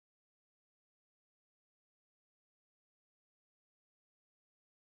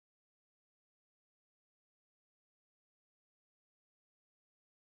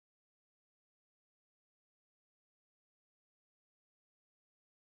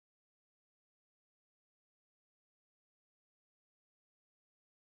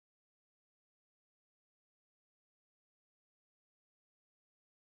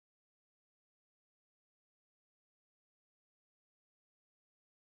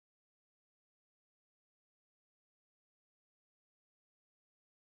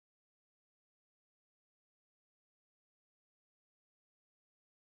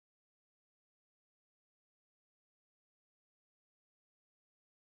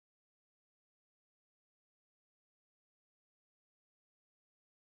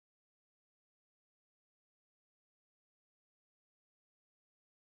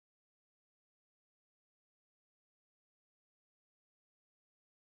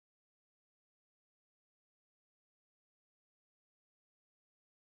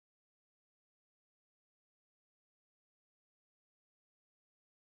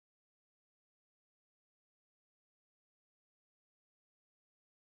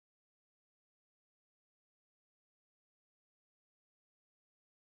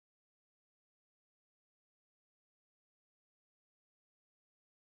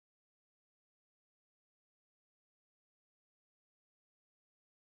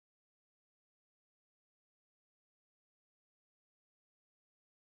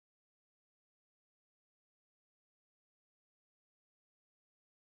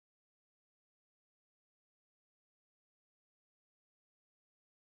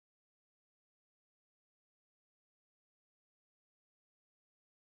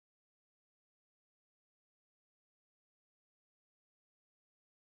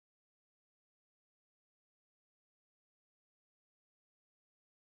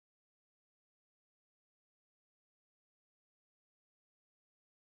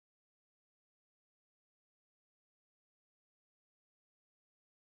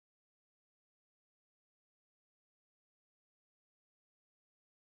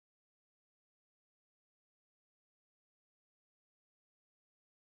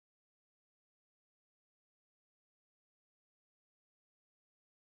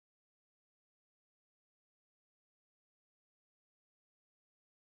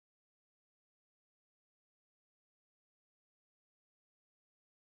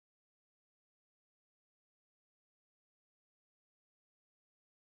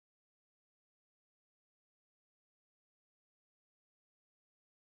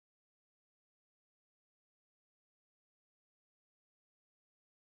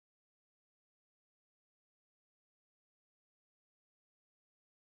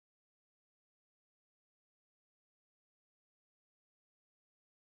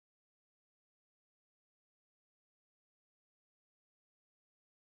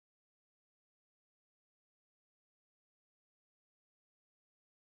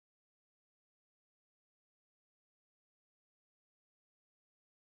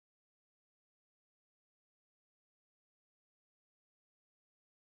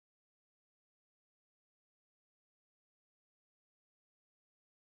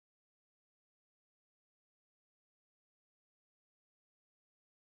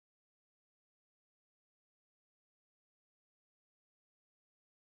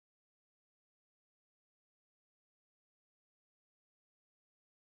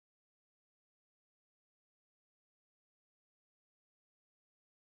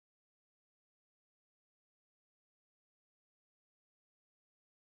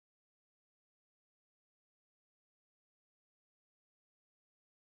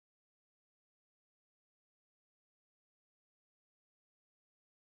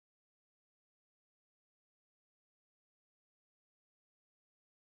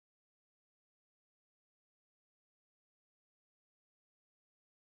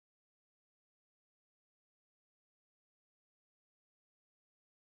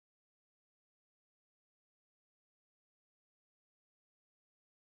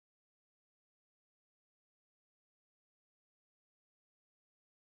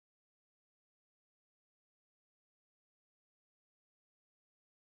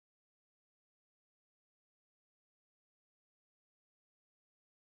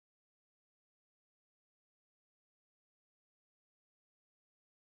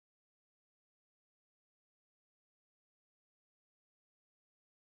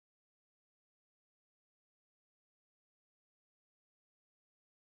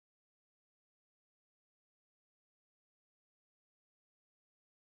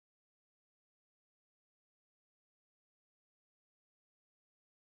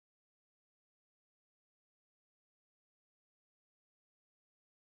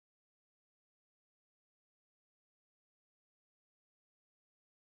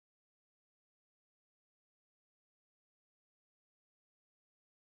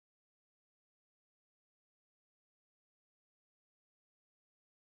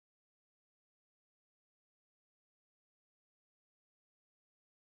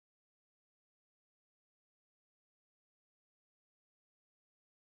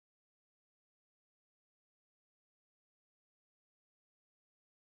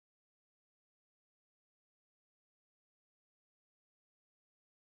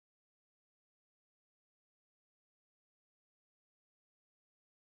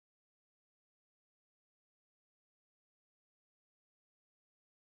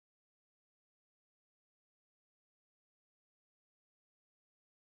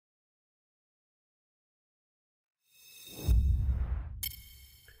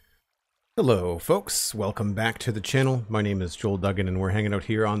Hello folks, welcome back to the channel. My name is Joel Duggan and we're hanging out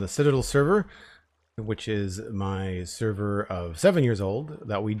here on the Citadel server, which is my server of 7 years old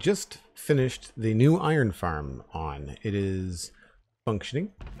that we just finished the new iron farm on. It is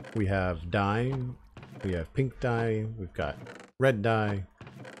functioning. We have dye, we have pink dye, we've got red dye,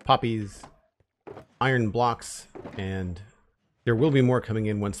 poppies, iron blocks, and there will be more coming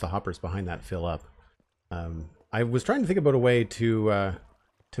in once the hoppers behind that fill up. I was trying to think about a way to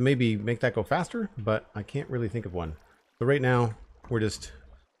maybe make that go faster, but I can't really think of one. So right now, we're just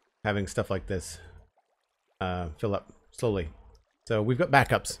having stuff like this fill up slowly. So we've got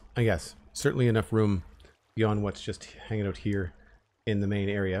backups, I guess. Certainly enough room beyond what's just hanging out here in the main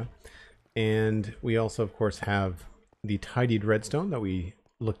area. And we also, of course, have the tidied redstone that we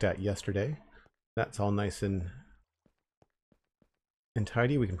looked at yesterday. That's all nice and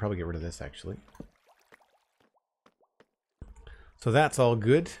tidy. We can probably get rid of this, actually. So that's all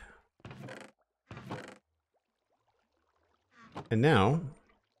good. And now,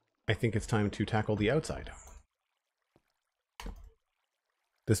 I think it's time to tackle the outside.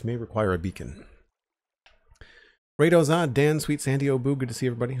 This may require a beacon. Radozad, Dan, SweetSandi, Obu, good to see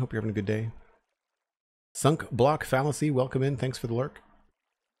everybody. Hope you're having a good day. Sunk Block Fallacy, welcome in. Thanks for the lurk.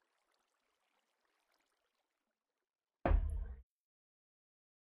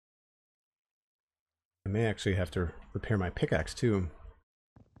 I may actually have to repair my pickaxe too.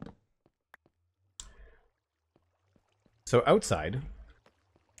 So outside,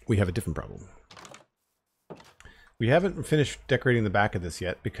 we have a different problem. We haven't finished decorating the back of this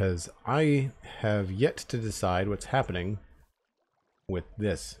yet because I have yet to decide what's happening with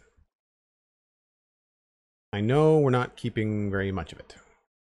this. I know we're not keeping very much of it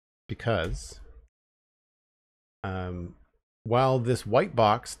because while this white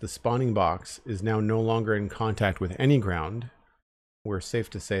box, the spawning box, is now no longer in contact with any ground, we're safe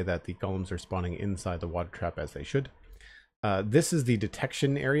to say that the golems are spawning inside the water trap as they should. This is the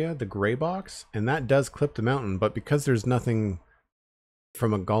detection area, the gray box, and that does clip the mountain, but because there's nothing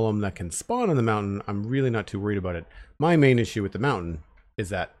from a golem that can spawn on the mountain, I'm really not too worried about it. My main issue with the mountain is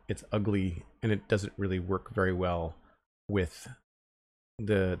that it's ugly and it doesn't really work very well with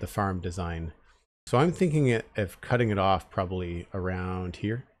the farm design. So I'm thinking of cutting it off probably around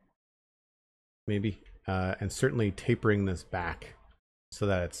here, maybe, and certainly tapering this back so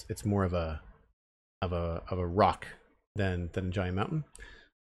that it's more of a rock than a giant mountain.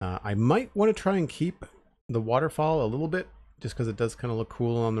 I might want to try and keep the waterfall a little bit just because it does kind of look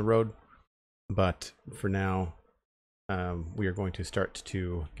cool on the road. But for now, we are going to start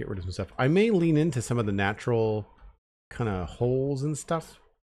to get rid of some stuff. I may lean into some of the natural kind of holes and stuff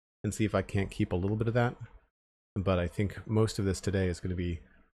and see if I can't keep a little bit of that. But I think most of this today is going to be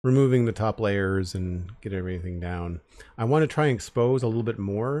removing the top layers and get everything down. I want to try and expose a little bit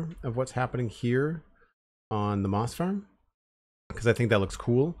more of what's happening here on the moss farm because I think that looks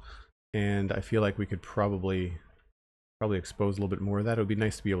cool, and I feel like we could probably expose a little bit more of that. It would be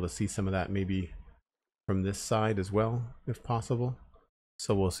nice to be able to see some of that maybe from this side as well, if possible.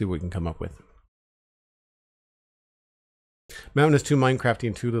 So we'll see what we can come up with. Mountain is too Minecrafty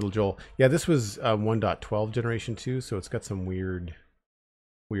and too little, Joel. Yeah, this was 1.12 generation 2, so it's got some weird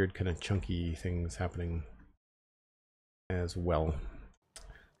kind of chunky things happening as well.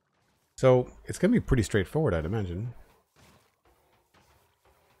 So it's going to be pretty straightforward, I'd imagine.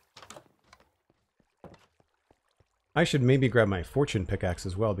 I should maybe grab my fortune pickaxe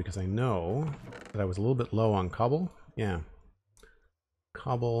as well because I know that I was a little bit low on cobble. Yeah.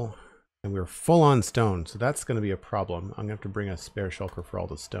 Cobble. And we were full on stone, so that's going to be a problem. I'm going to have to bring a spare shulker for all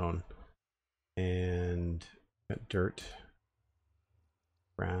the stone. And got dirt.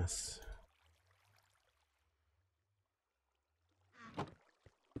 Grass.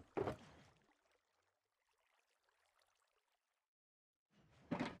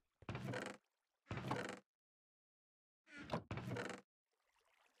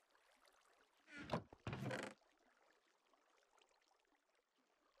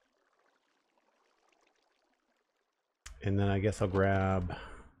 And then I guess I'll grab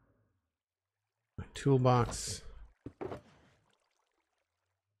my toolbox.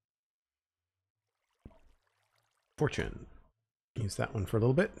 Fortune. Use that one for a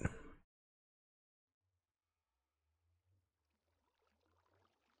little bit.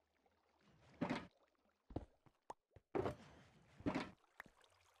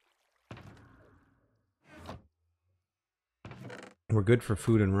 We're good for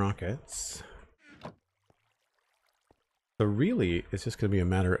food and rockets. So really, it's just going to be a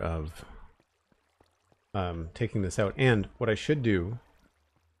matter of taking this out. And what I should do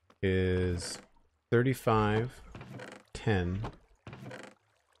is 35, 10,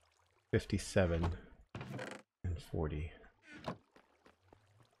 57 and 40.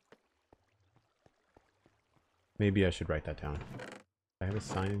 Maybe I should write that down. I have a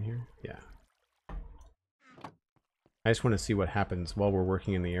sign in here? Yeah. I just want to see what happens while we're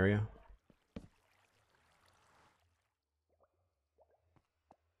working in the area.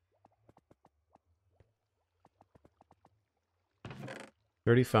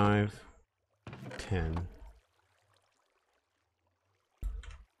 $35, 10.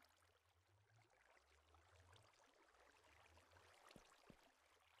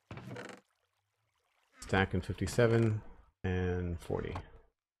 Stack in 57 and 40.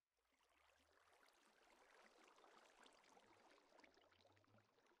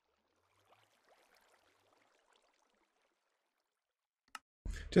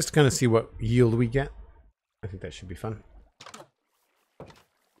 Just to kind of see what yield we get. I think that should be fun.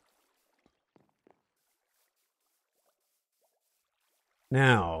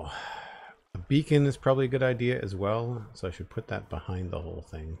 Now, a beacon is probably a good idea as well, so I should put that behind the whole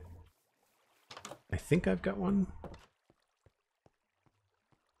thing. I think I've got one.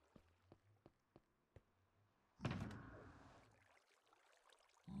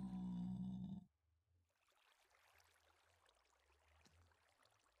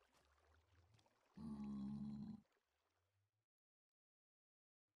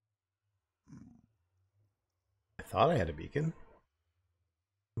 I thought I had a beacon.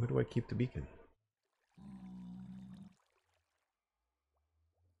 Where do I keep the beacon?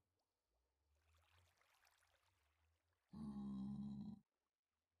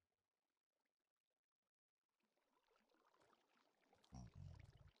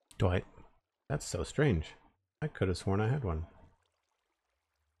 Dwight, that's so strange. I could have sworn I had one.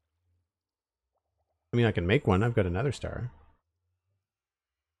 I mean, I can make one. I've got another star.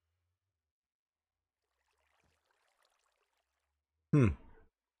 Hmm.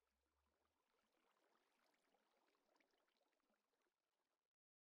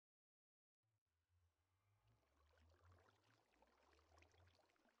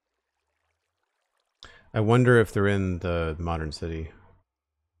 I wonder if they're in the modern city.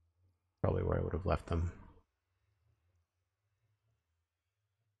 Probably where I would have left them.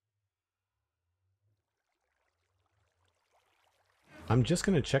 I'm just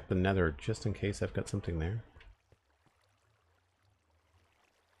going to check the nether just in case I've got something there.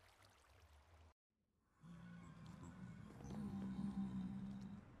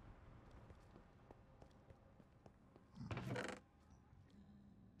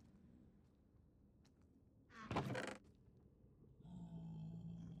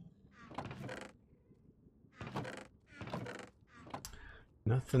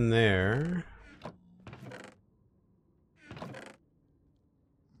 Nothing there.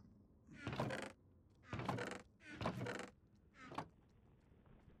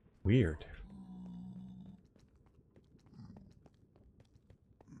 Weird.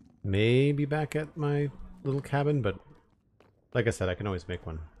 Maybe back at my little cabin, but like I said, I can always make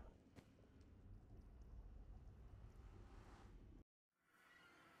one.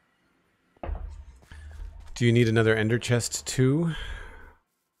 Do you need another ender chest too?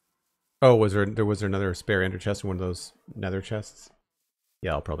 Oh, was there another spare ender chest in one of those nether chests?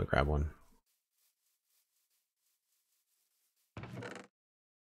 Yeah, I'll probably grab one.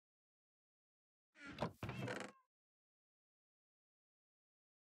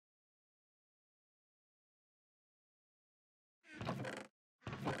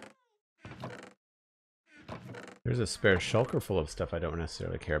 There's a spare shulker full of stuff I don't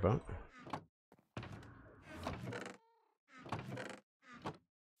necessarily care about.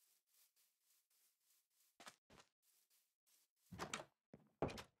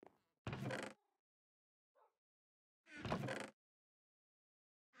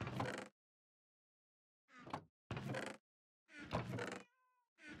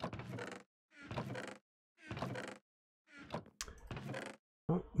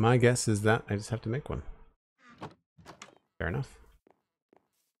 Well, my guess is that I just have to make one. Fair enough.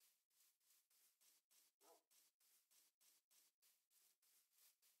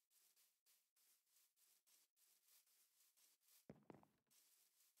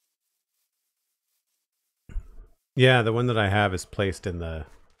 Yeah, the one that I have is placed in the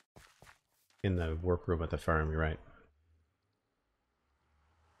workroom at the farm, you're right.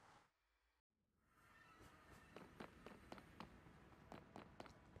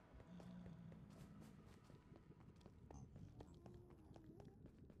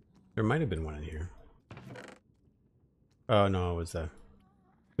 There might have been one in here. Oh no, it was the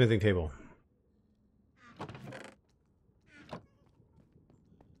smithing table.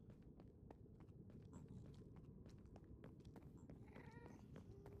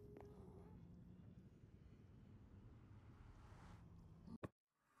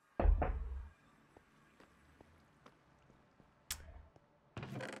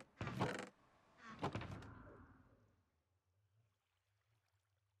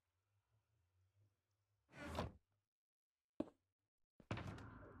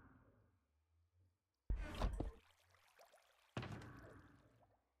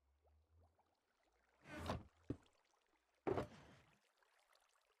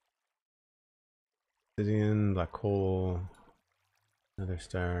 obsidian, black coal, another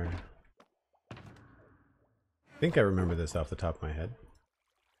star. I think I remember this off the top of my head.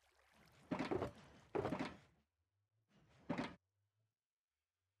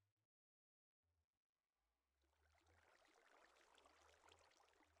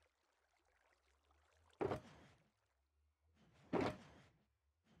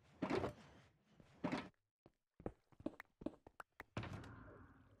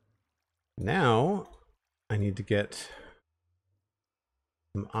 Now I need to get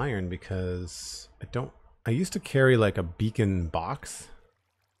some iron because I used to carry like a beacon box.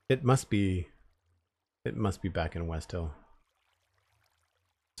 It must be back in West Hill.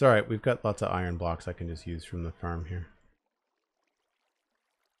 It's alright, we've got lots of iron blocks I can just use from the farm here.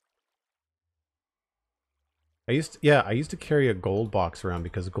 I used to carry a gold box around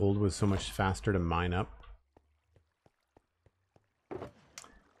because gold was so much faster to mine up.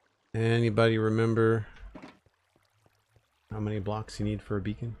 Anybody remember how many blocks you need for a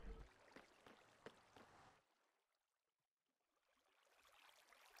beacon?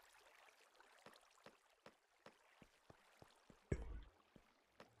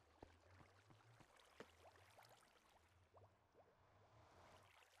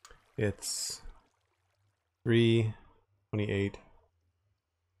 It's 328.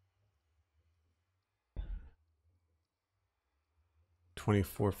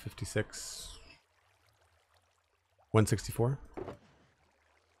 2456. 164.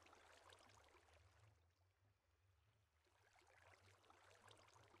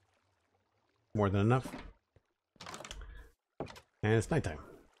 More than enough. And it's nighttime.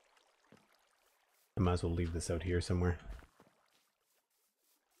 I might as well leave this out here somewhere.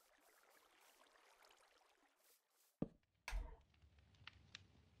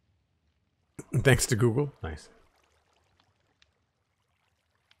 Thanks to Google. Nice.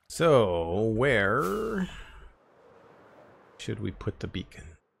 So, where should we put the beacon?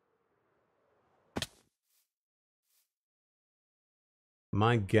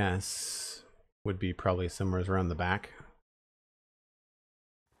 My guess would be probably somewhere around the back.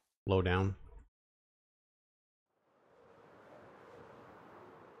 Low down.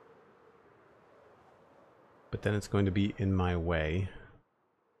 But then it's going to be in my way.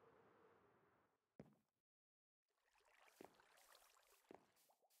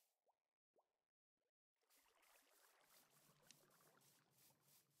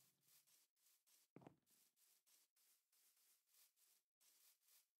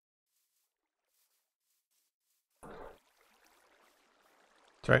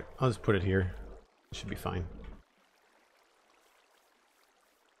 That's right, I'll just put it here. It should be fine.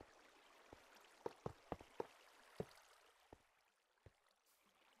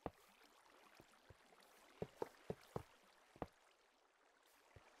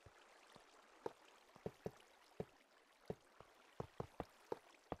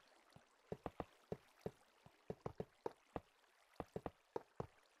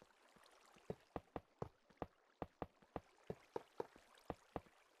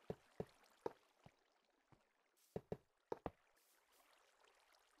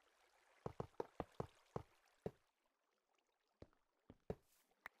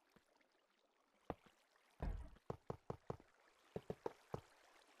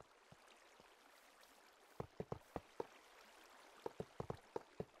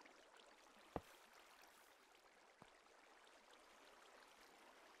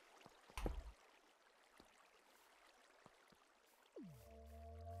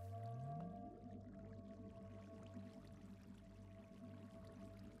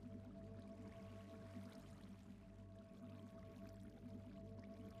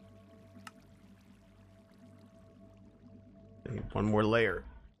 I need one more layer.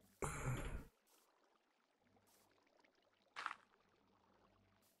 It's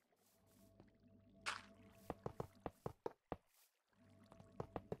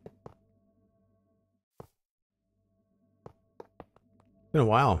been a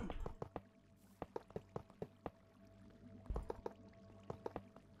while.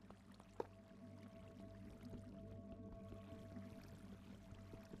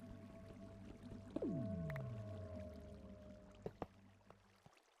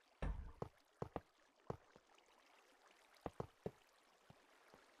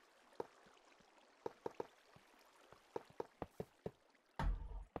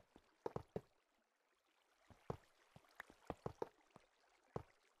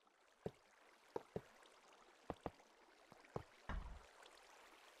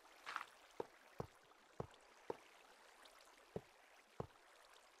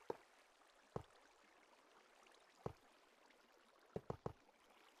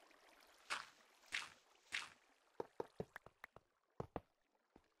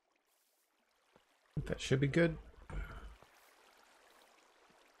 think that should be good.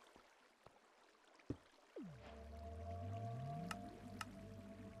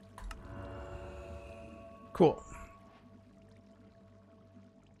 Cool.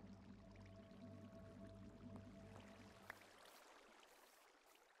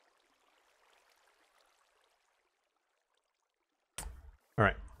 All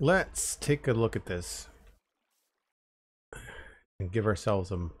right, let's take a look at this and give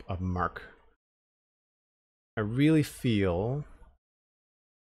ourselves a mark. I really feel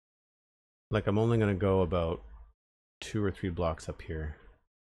like I'm only going to go about 2 or 3 blocks up here.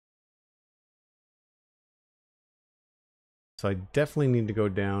 So I definitely need to go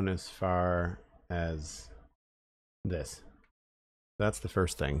down as far as this. That's the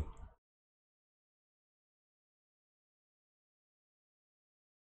first thing.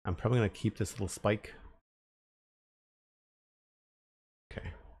 I'm probably going to keep this little spike. Okay.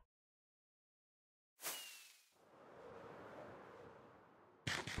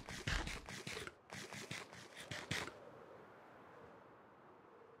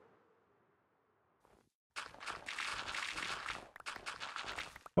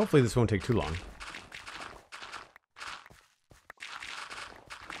 Hopefully this won't take too long.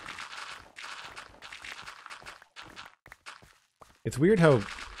 It's weird how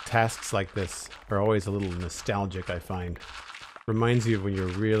tasks like this are always a little nostalgic, I find. Reminds you of when you're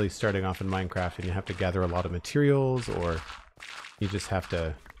really starting off in Minecraft and you have to gather a lot of materials, or you just have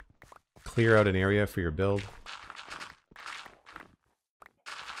to clear out an area for your build.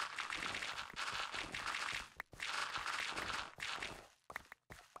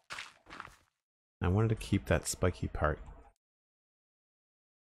 I wanted to keep that spiky part.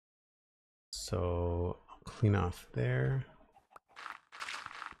 So I'll clean off there.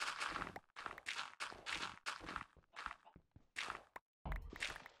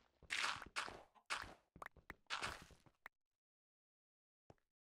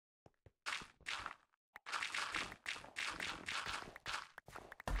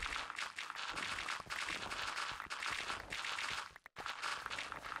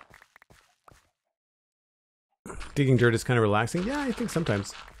 Digging dirt is kind of relaxing. Yeah, I think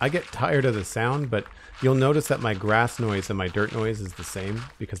sometimes. I get tired of the sound, but you'll notice that my grass noise and my dirt noise is the same,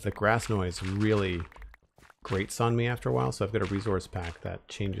 because the grass noise really grates on me after a while. So I've got a resource pack that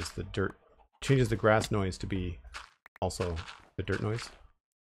changes the grass noise to be also the dirt noise.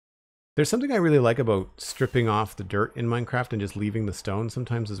 There's something I really like about stripping off the dirt in Minecraft and just leaving the stone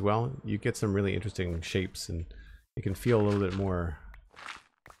sometimes as well. You get some really interesting shapes and you can feel a little bit more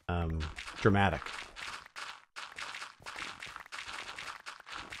dramatic.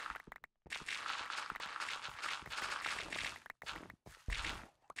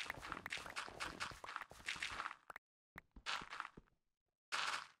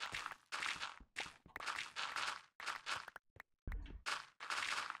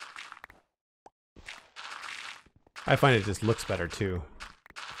 I find it just looks better too.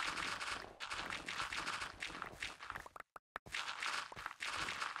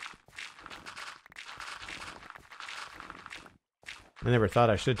 I never thought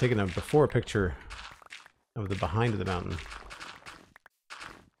I should have taken a before picture of the behind of the mountain.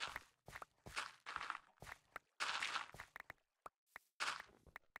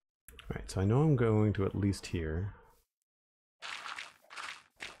 Alright, so I know I'm going to at least here.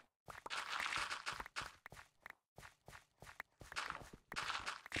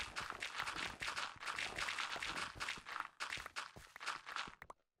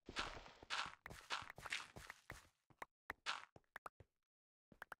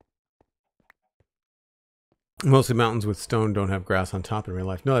 Mostly mountains with stone don't have grass on top in real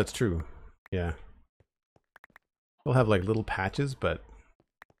life. No, that's true. Yeah. They'll have like little patches, but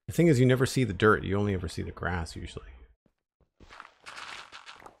the thing is you never see the dirt. You only ever see the grass usually.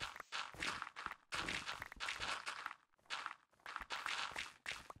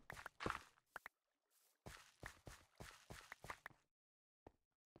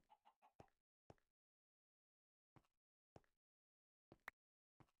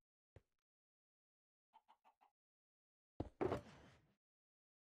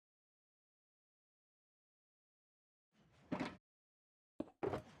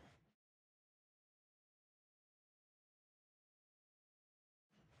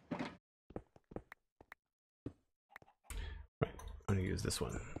 I'm going to use this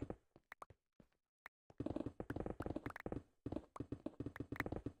one.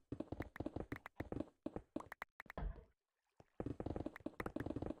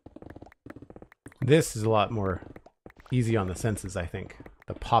 This is a lot more easy on the senses, I think.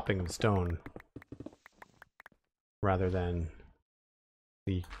 The popping of stone rather than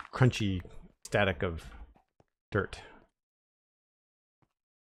the crunchy static of dirt.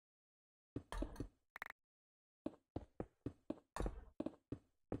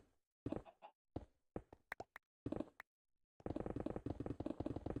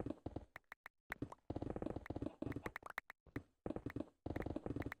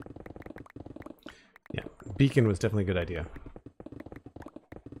 Yeah, beacon was definitely a good idea.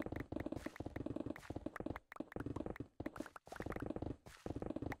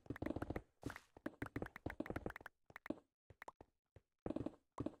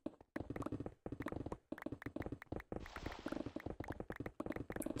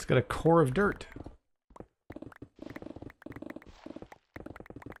 It's got a core of dirt.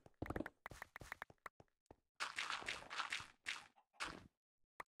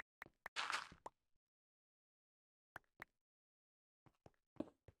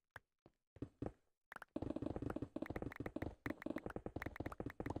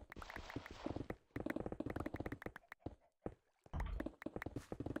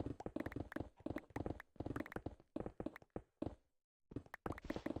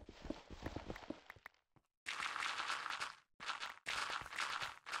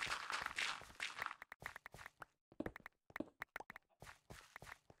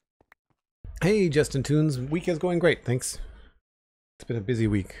 Hey, Justin Toons. Week is going great, thanks. It's been a busy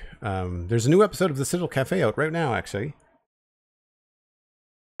week. There's a new episode of the Citadel Cafe out right now, actually.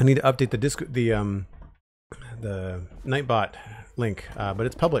 I need to update the Nightbot link, but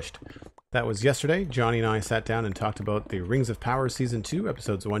it's published. That was yesterday. Johnny and I sat down and talked about the Rings of Power Season 2,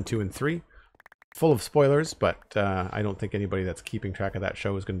 episodes 1, 2, and 3. Full of spoilers, but I don't think anybody that's keeping track of that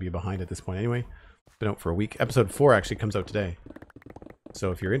show is going to be behind at this point anyway. It's been out for a week. Episode 4 actually comes out today. So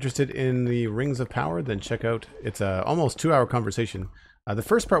if you're interested in the Rings of Power, then check out, it's a almost 2-hour conversation. The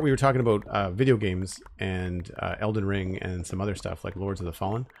first part we were talking about video games and Elden Ring and some other stuff like Lords of the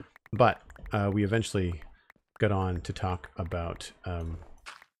Fallen. But we eventually got on to talk about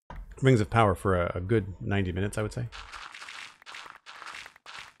Rings of Power for a good 90 minutes, I would say.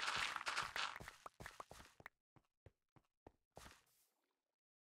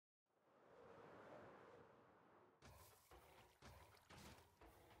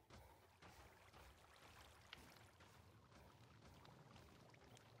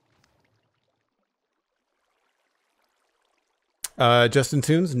 Justin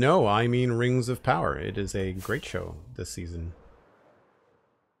Toons, no, I mean Rings of Power. It is a great show this season.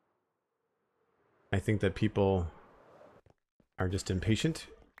 I think that people are just impatient.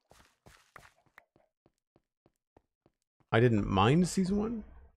 I didn't mind season 1,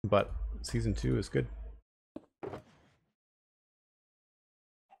 but season 2 is good.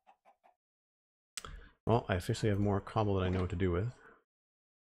 Well, I officially have more cobble that I know what to do with.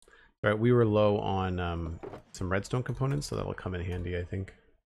 All right, we were low on some redstone components, so that'll come in handy, I think.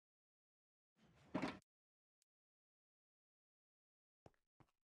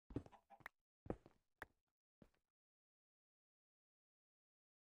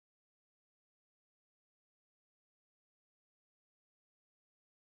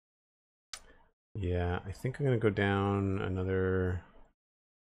 Yeah, I think I'm going to go down another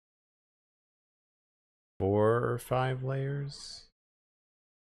 4 or 5 layers.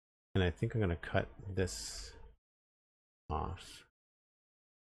 And I think I'm going to cut this off.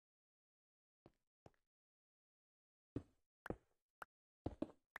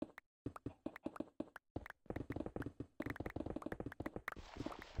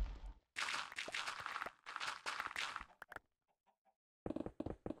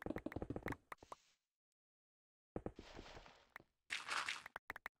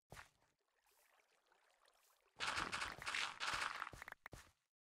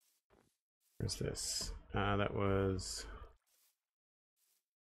 Where's this? That was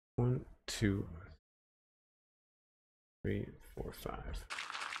 1, 2, 3, 4, 5.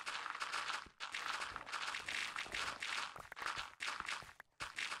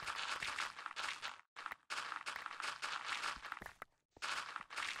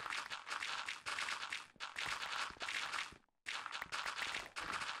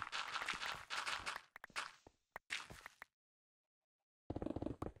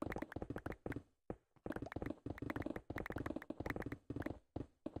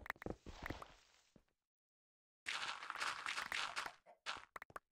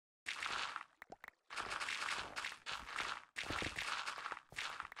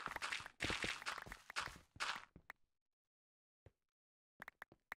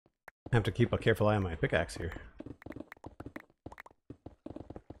 I have to keep a careful eye on my pickaxe here.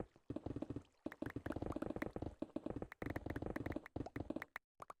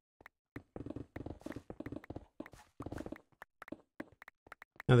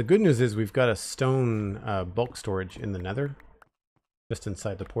 Now the good news is we've got a stone bulk storage in the nether, just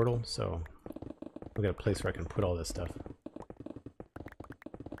inside the portal, so we've got a place where I can put all this stuff.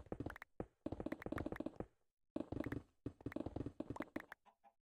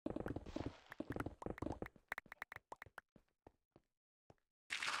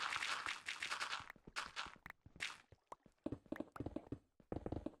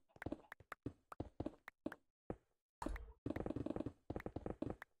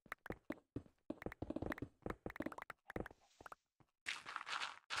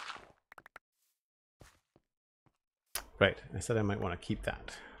 Right, I said I might want to keep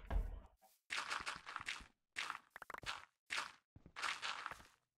that.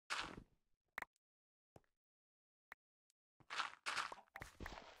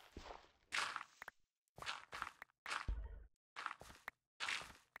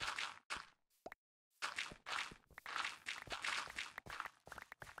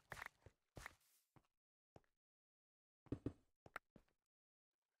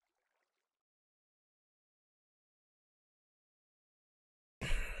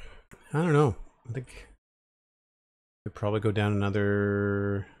 I don't know. I think we'd probably go down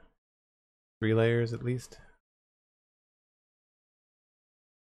another 3 layers at least.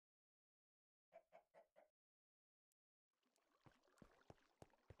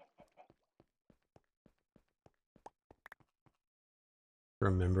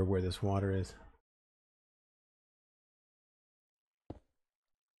 Remember where this water is.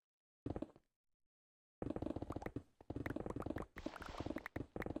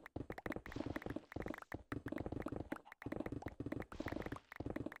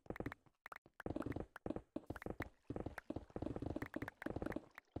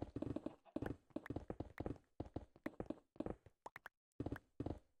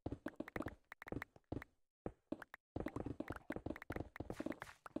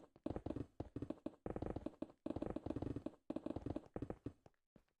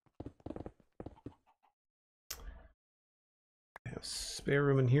 Spare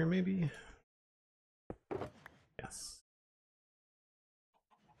room in here, maybe? Yes.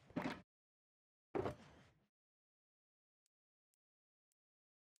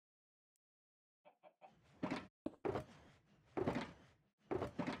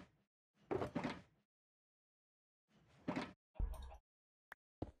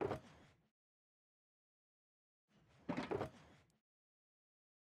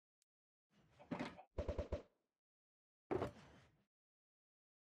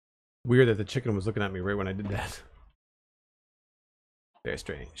 Weird that the chicken was looking at me right when I did that. Very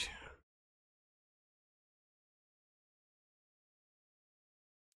strange.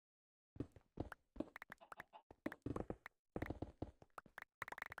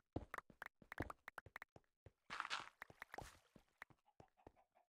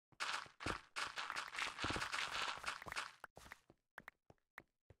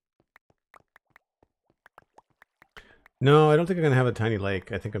 No, I don't think I'm gonna have a tiny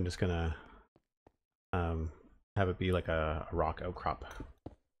lake. I think I'm just gonna have it be like a rock outcrop.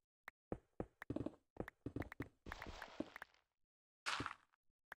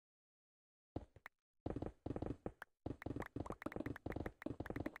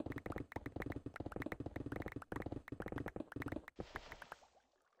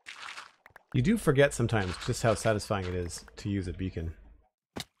 You do forget sometimes just how satisfying it is to use a beacon.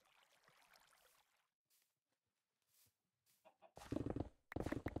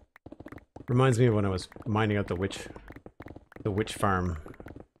 Reminds me of when I was mining out the witch farm,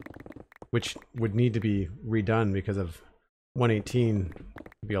 which would need to be redone because of 118.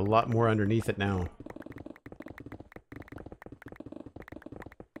 There'd be a lot more underneath it now.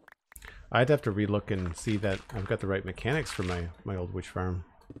 I'd have to relook and see that I've got the right mechanics for my old witch farm.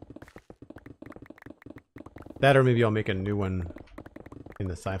 That, or maybe I'll make a new one in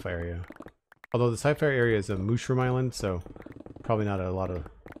the sci-fi area. Although the sci-fi area is a mushroom island, so probably not a lot of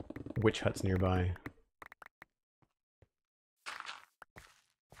witch huts nearby.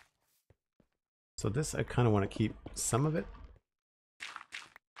 So this, I kind of want to keep some of it.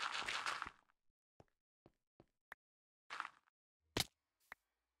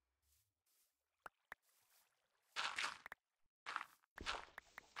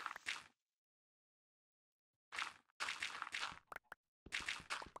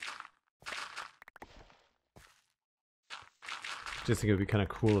 Just think it would be kind of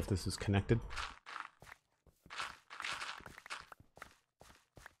cool if this was connected.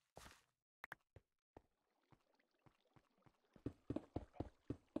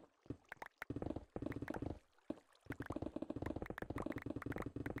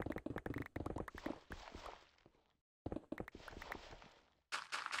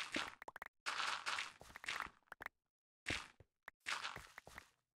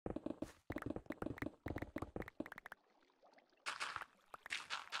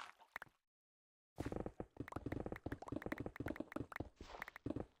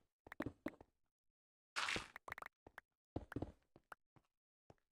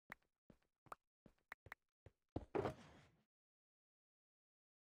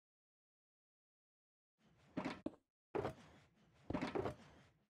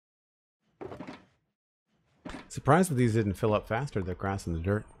 Surprised that these didn't fill up faster, the grass and the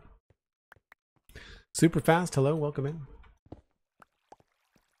dirt. Super fast, hello, welcome in.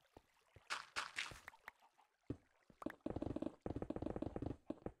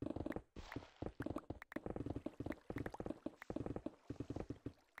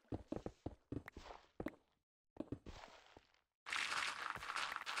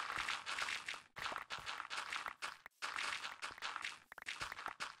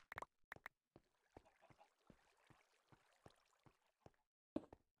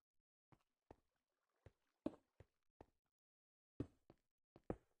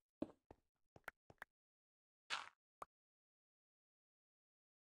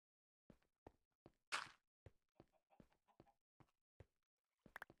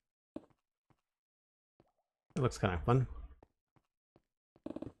 It looks kind of fun.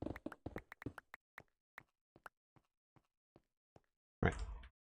 Right.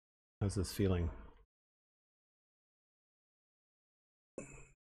 How's this feeling?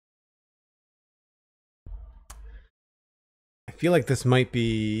 I feel like this might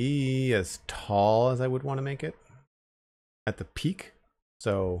be as tall as I would want to make it at the peak.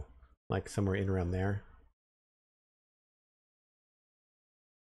 So like somewhere in around there.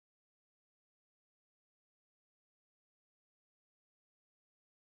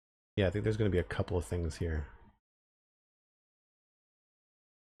 Yeah, I think there's going to be a couple of things here.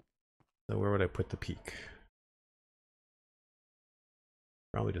 So where would I put the peak?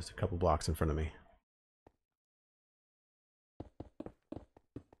 Probably just a couple blocks in front of me.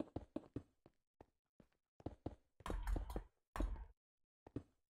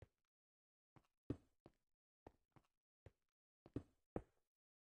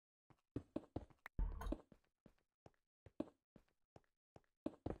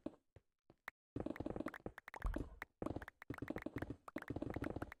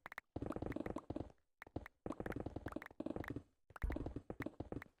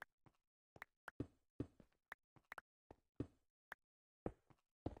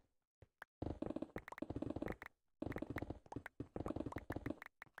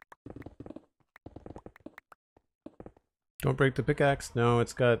 Don't break the pickaxe. No,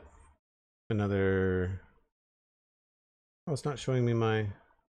 it's got another... Oh, it's not showing me my...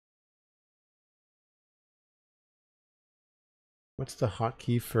 What's the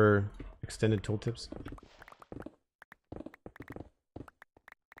hotkey for extended tooltips?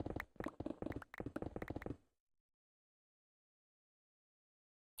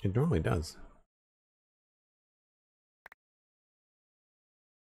 It normally does.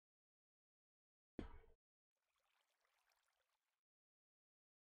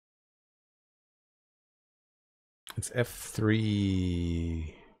 It's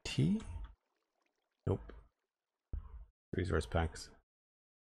F3T? Nope. Resource packs.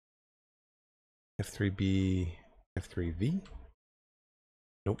 F3B, F3V?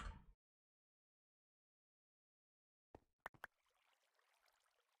 Nope.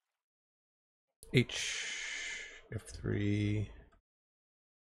 H, F3.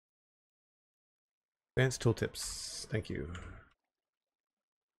 Advanced tooltips. Thank you.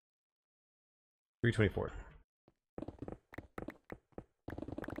 324.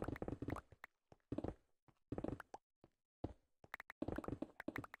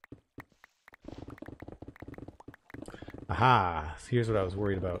 Aha! So here's what I was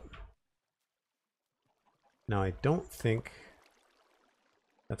worried about. Now I don't think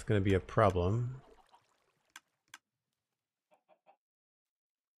that's going to be a problem.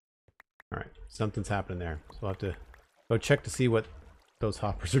 Alright, something's happening there. So I'll have to go check to see what those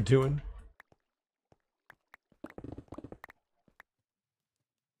hoppers are doing.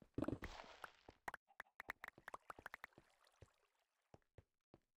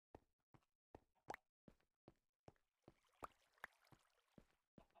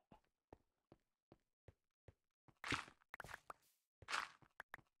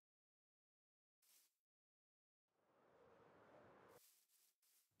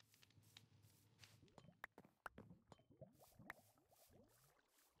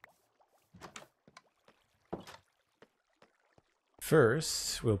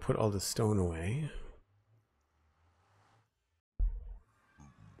 First, we'll put all the stone away.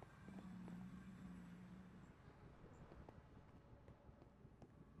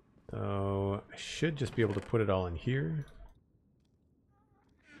 So I should just be able to put it all in here.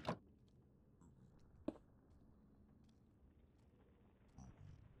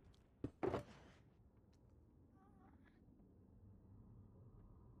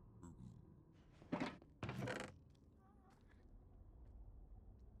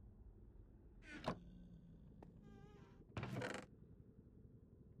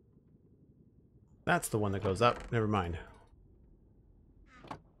 That's the one that goes up. Never mind.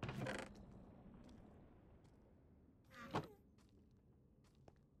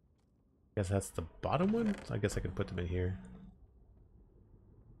 Guess that's the bottom one? So I guess I can put them in here.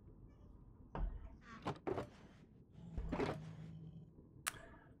 Do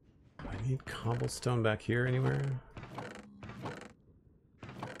I need cobblestone back here anywhere?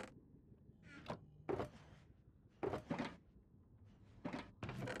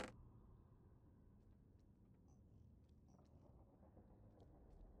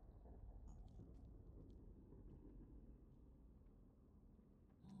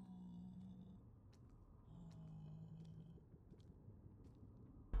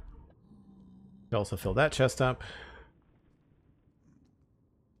 Also fill that chest up.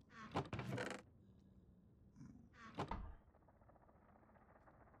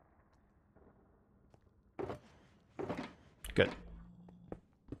 Good.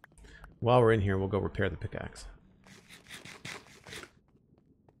 While we're in here, we'll go repair the pickaxe.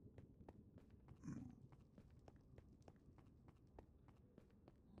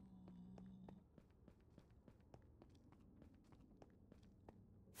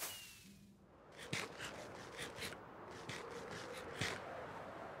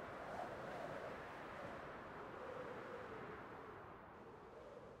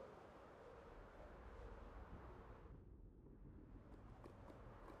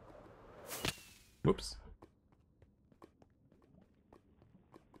 Whoops.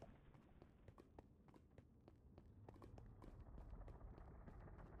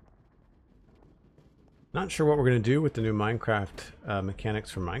 Not sure what we're going to do with the new Minecraft mechanics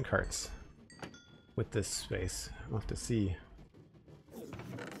for minecarts with this space. We'll have to see.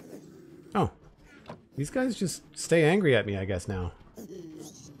 Oh. These guys just stay angry at me, I guess, now.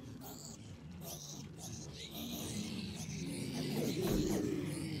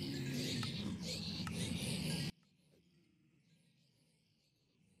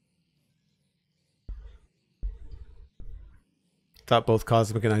 Thought both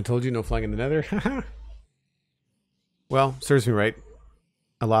Cosmic and I told you no flying in the nether. Well, serves me right.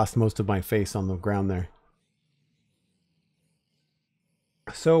 I lost most of my face on the ground there.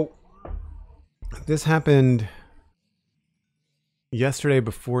 So, this happened yesterday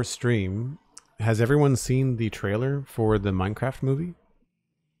before stream. Has everyone seen the trailer for the Minecraft movie?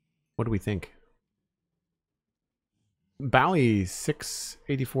 What do we think?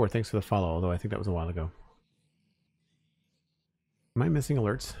 Bally684, thanks for the follow, although I think that was a while ago. Am I missing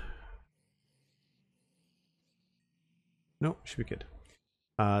alerts? No, should be good.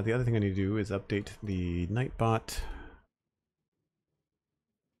 The other thing I need to do is update the Nightbot.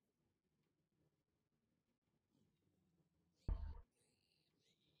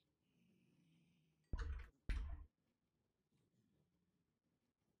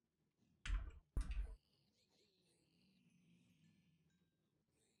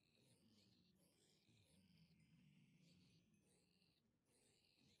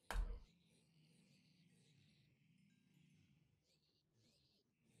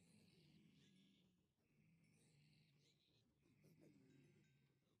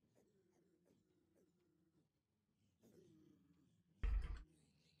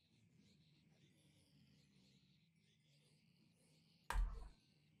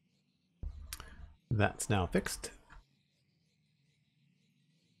 That's now fixed.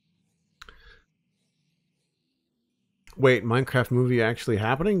 Wait, Minecraft movie actually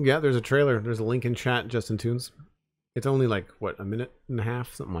happening? Yeah, there's a trailer. There's a link in chat, Justin Toons. It's only like, what, a minute and a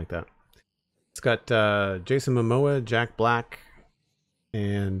half? Something like that. It's got Jason Momoa, Jack Black,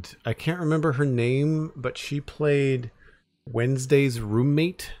 and I can't remember her name, but she played Wednesday's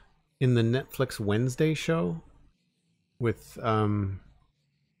roommate in the Netflix Wednesday show with,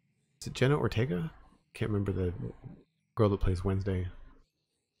 is it Jenna Ortega? Can't remember the girl that plays Wednesday.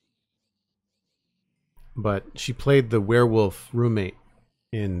 But she played the werewolf roommate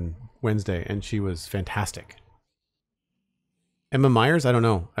in Wednesday, and she was fantastic. Emma Myers? I don't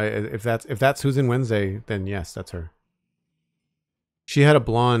know. If that's who's in Wednesday, then yes, that's her. She had a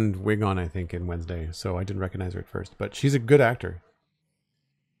blonde wig on, I think, in Wednesday, so I didn't recognize her at first. But she's a good actor.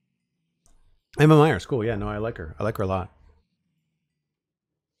 Emma Myers, cool. Yeah, no, I like her. I like her a lot.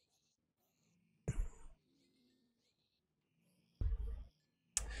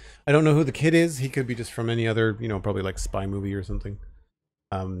 I don't know who the kid is. He could be just from any other, you know, probably like spy movie or something.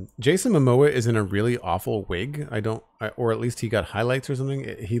 Jason Momoa is in a really awful wig. Or at least he got highlights or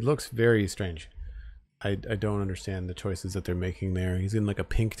something. He looks very strange. I don't understand the choices that they're making there. He's in like a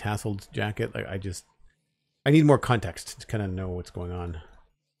pink tasseled jacket. Like I need more context to kind of know what's going on.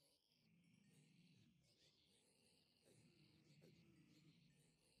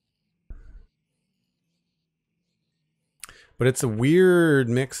 But it's a weird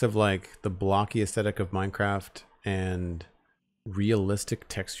mix of like the blocky aesthetic of Minecraft and realistic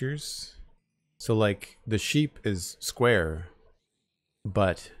textures. So like the sheep is square,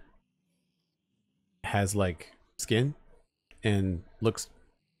 but has like skin and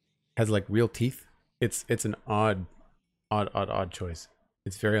has like real teeth. It's an odd choice.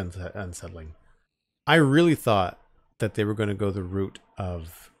 It's very unsettling. I really thought that they were going to go the route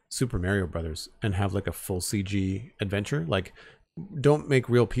of Super Mario Brothers and have like a full CG adventure. Like, don't make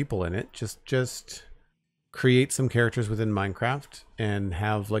real people in it. Just create some characters within Minecraft and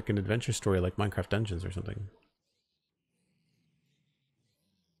have like an adventure story like Minecraft Dungeons or something.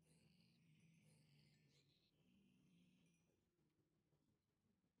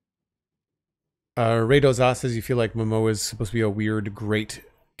 Raydoza says you feel like Momo is supposed to be a weird, great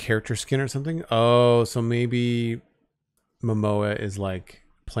character skin or something. Oh, so maybe Momoa is like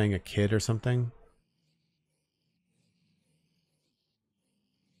playing a kid or something.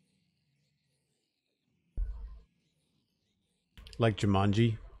 Like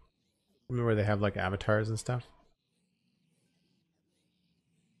Jumanji. Remember where they have like avatars and stuff?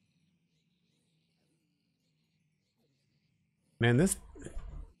 Man, this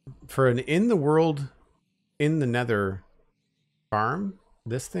for an in the world, in the nether farm,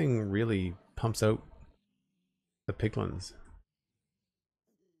 this thing really pumps out the piglins.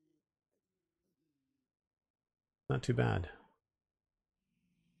 Not too bad.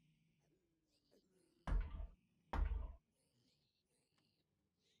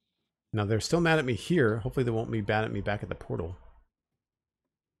 Now they're still mad at me here. Hopefully they won't be mad at me back at the portal.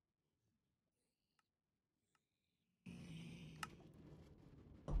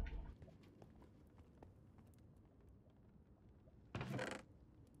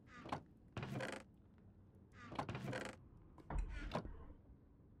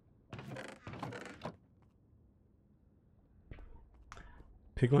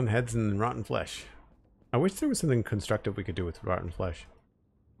 Piglin heads and rotten flesh. I wish there was something constructive we could do with rotten flesh.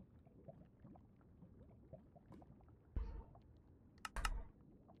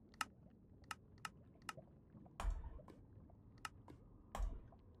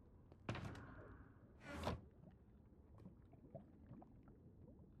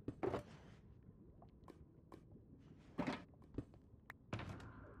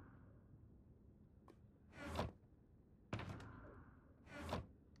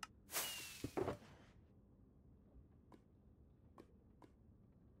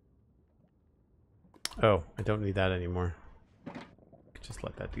 Oh, I don't need that anymore. Just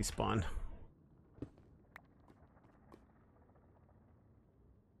let that despawn.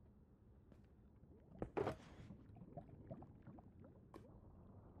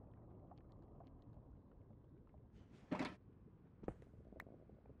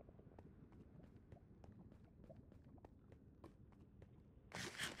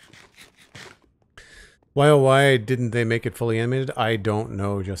 Why oh why didn't they make it fully animated? I don't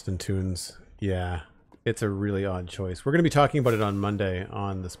know, Justin Toons. Yeah, it's a really odd choice. We're going to be talking about it on Monday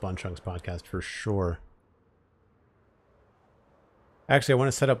on the Spawn Chunks podcast for sure. Actually, I want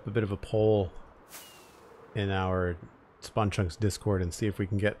to set up a bit of a poll in our Spawn Chunks Discord and see if we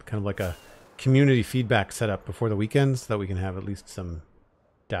can get kind of like a community feedback set up before the weekend so that we can have at least some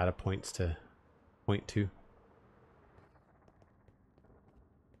data points to point to.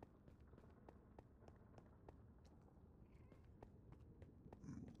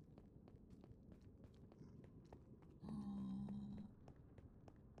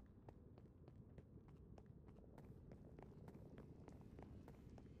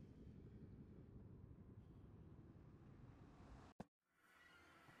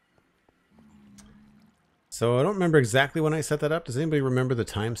 So I don't remember exactly when I set that up. Does anybody remember the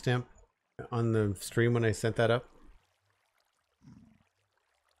timestamp on the stream when I set that up?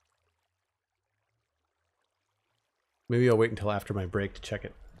 Maybe I'll wait until after my break to check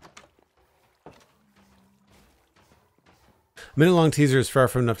it. Minute-long teaser is far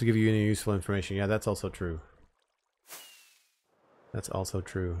from enough to give you any useful information. Yeah, that's also true. That's also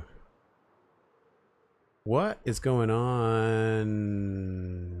true. What is going on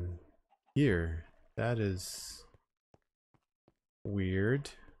here? That is weird.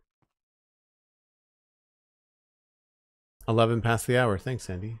 11 past the hour. Thanks,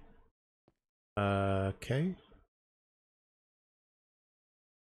 Sandy. Okay.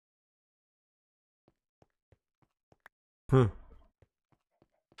 Huh.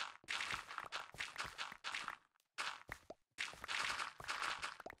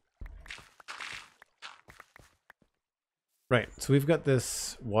 Right, so we've got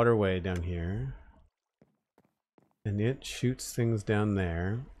this waterway down here. And it shoots things down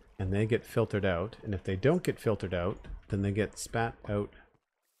there. and they get filtered out. And if they don't get filtered out, then they get spat out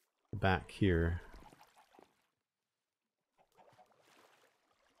back here.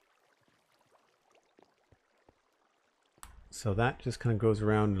 So that just kind of goes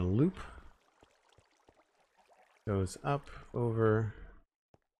around in a loop. Goes up, over,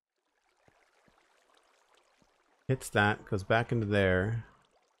 hits that, goes back into there.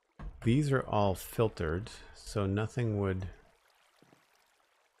 These are all filtered, so nothing would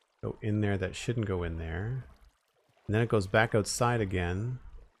go in there that shouldn't go in there. And then it goes back outside again.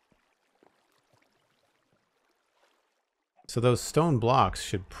 So those stone blocks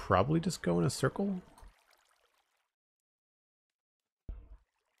should probably just go in a circle.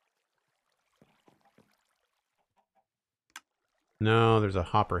 No, there's a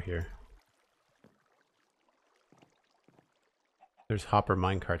hopper here. There's hopper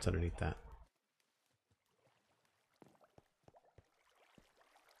minecarts underneath that.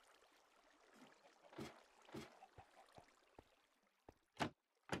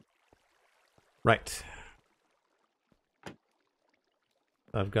 Right.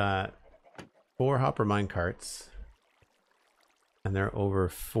 I've got 4 hopper minecarts, and they're over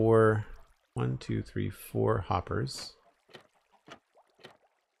 4, 1, 2, 3, 4 hoppers.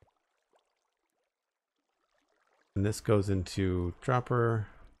 And this goes into dropper,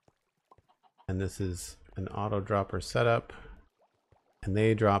 and this is an auto dropper setup, and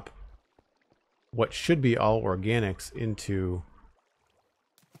they drop what should be all organics into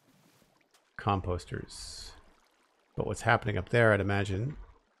composters. But what's happening up there, I'd imagine,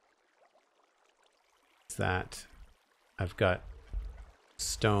 is that I've got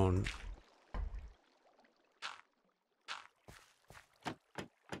stone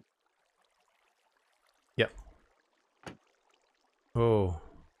Oh.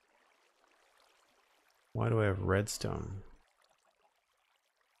 Why do I have redstone?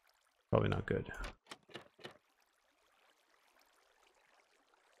 Probably not good.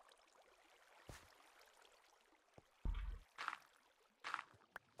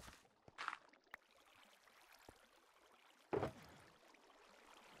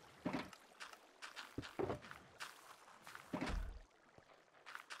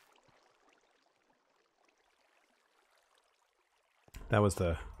 That was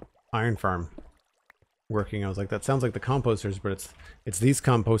the iron farm working. I was like, that sounds like the composters, but it's these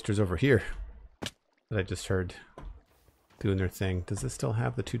composters over here that I just heard doing their thing. Does this still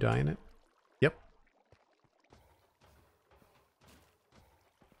have the 2 dye in it? Yep.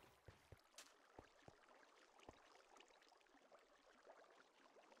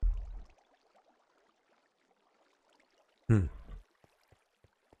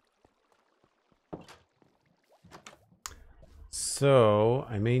 So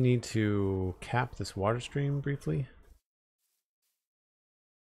I may need to cap this water stream briefly.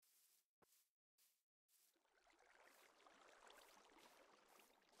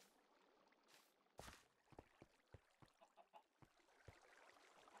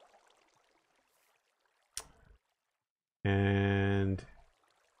 And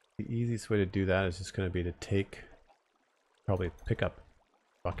the easiest way to do that is just going to be to take, probably pick up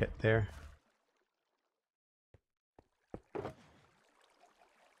bucket there.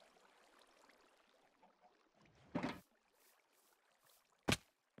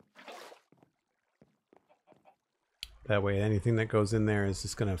 That way anything that goes in there is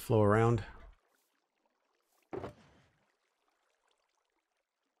just going to flow around.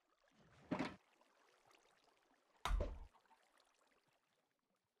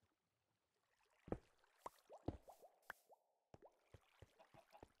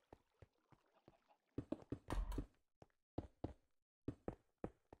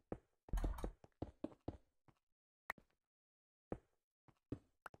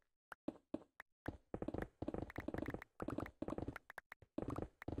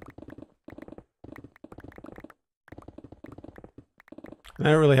 I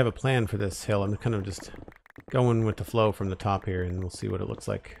don't really have a plan for this hill. I'm kind of just going with the flow from the top here, and we'll see what it looks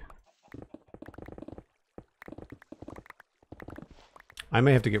like. I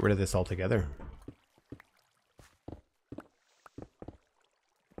may have to get rid of this altogether.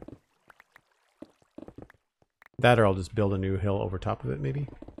 That, or I'll just build a new hill over top of it, maybe.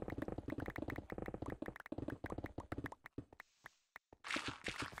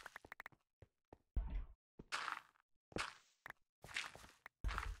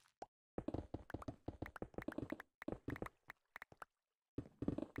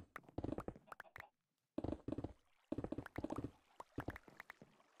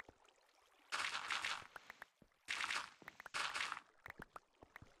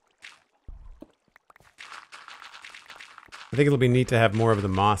 I think it'll be neat to have more of the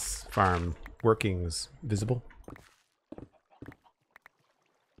moss farm workings visible.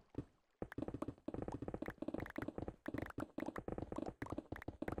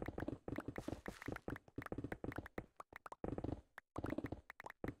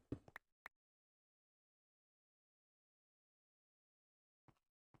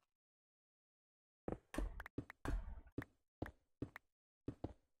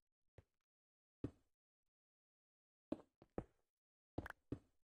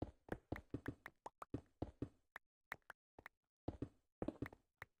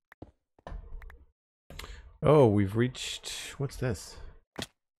 Oh, we've reached... What's this?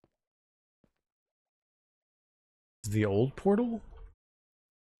 Is the old portal?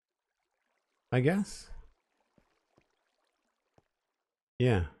 I guess?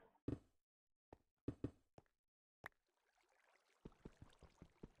 Yeah.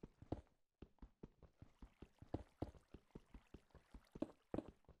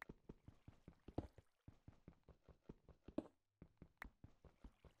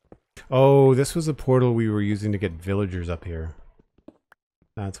 Oh, this was a portal we were using to get villagers up here.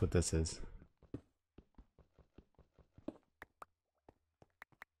 That's what this is.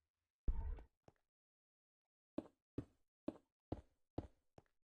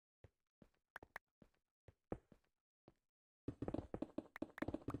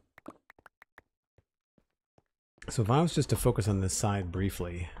 So if I was just to focus on this side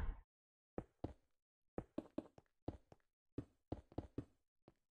briefly.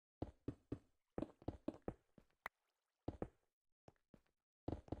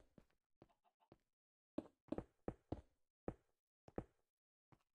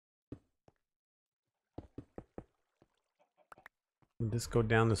 Would this go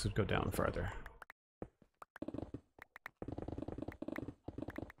down? This would go down farther.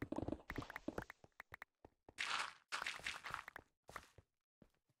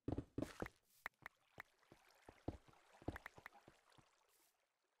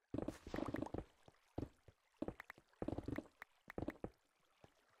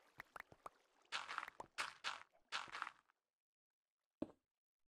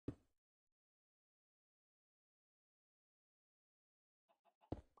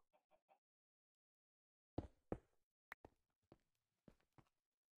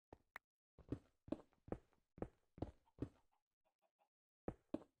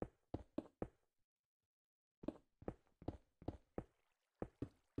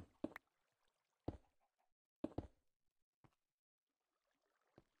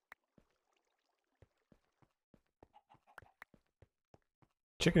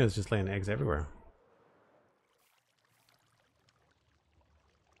 Chicken is just laying eggs everywhere.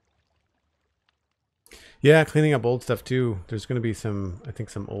 Yeah, cleaning up old stuff too. There's going to be some, I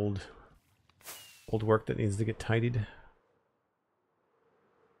think, some old work that needs to get tidied. I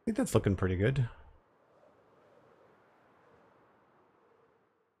think that's looking pretty good.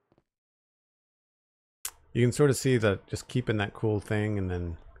 You can sort of see that just keeping that cool thing and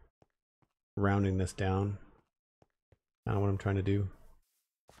then rounding this down. I don't know what I'm trying to do.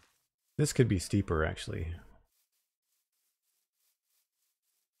 This could be steeper, actually.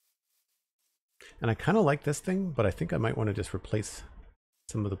 And I kind of like this thing, but I think I might want to just replace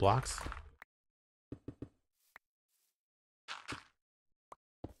some of the blocks.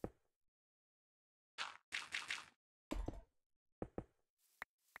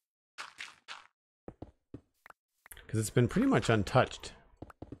 Because it's been pretty much untouched.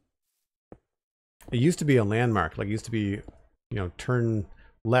 It used to be a landmark, like it used to be, you know, turn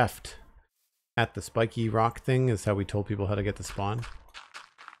left at the spiky rock thing is how we told people how to get the spawn.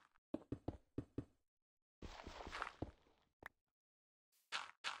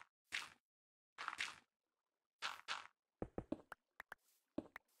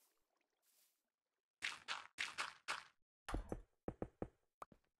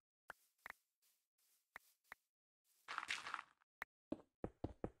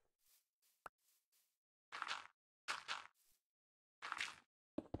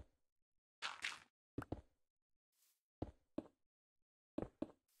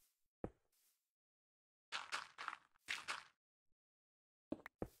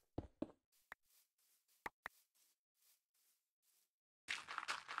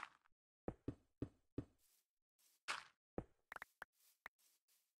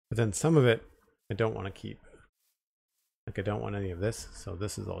 But then some of it I don't want to keep. Like I don't want any of this, so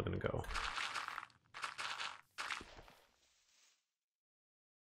this is all going to go.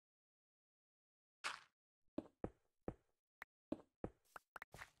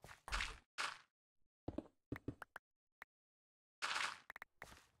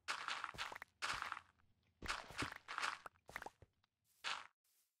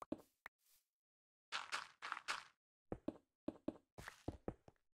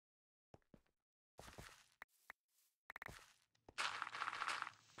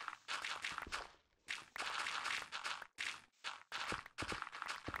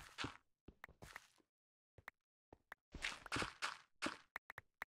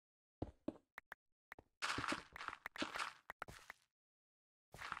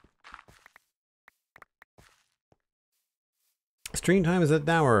 stream time is at an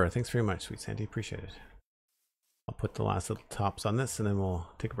hour. Thanks very much, SweetSandi. Appreciate it. I'll put the last little tops on this and then we'll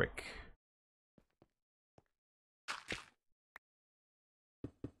take a break.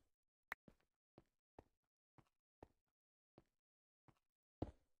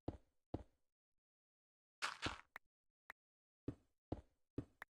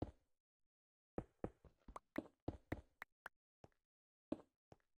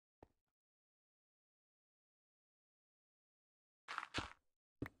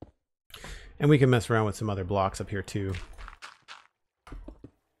 And we can mess around with some other blocks up here too.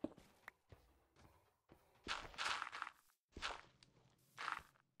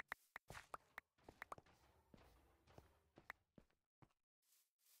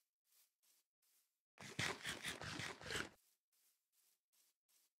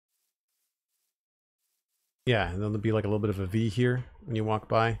 Yeah, and there'll be like a little bit of a V here when you walk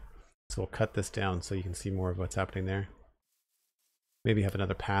by. So we'll cut this down so you can see more of what's happening there. Maybe have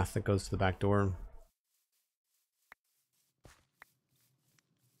another path that goes to the back door.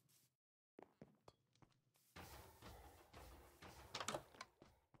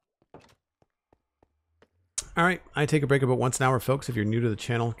 All right, I take a break about once an hour, folks. If you're new to the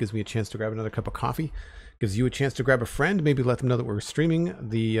channel, it gives me a chance to grab another cup of coffee. Gives you a chance to grab a friend, maybe let them know that we're streaming.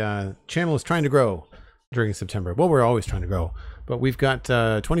 The channel is trying to grow during September. Well, we're always trying to grow, but we've got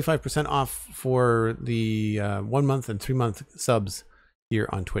 25% off for the 1 month and 3 month subs here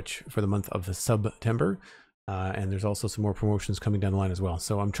on Twitch for the month of September. And there's also some more promotions coming down the line as well.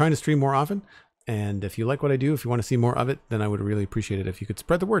 So I'm trying to stream more often. And if you like what I do, if you want to see more of it, then I would really appreciate it if you could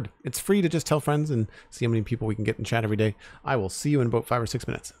spread the word. It's free to just tell friends and see how many people we can get in chat every day. I will see you in about 5 or 6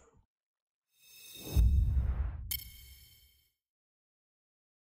 minutes.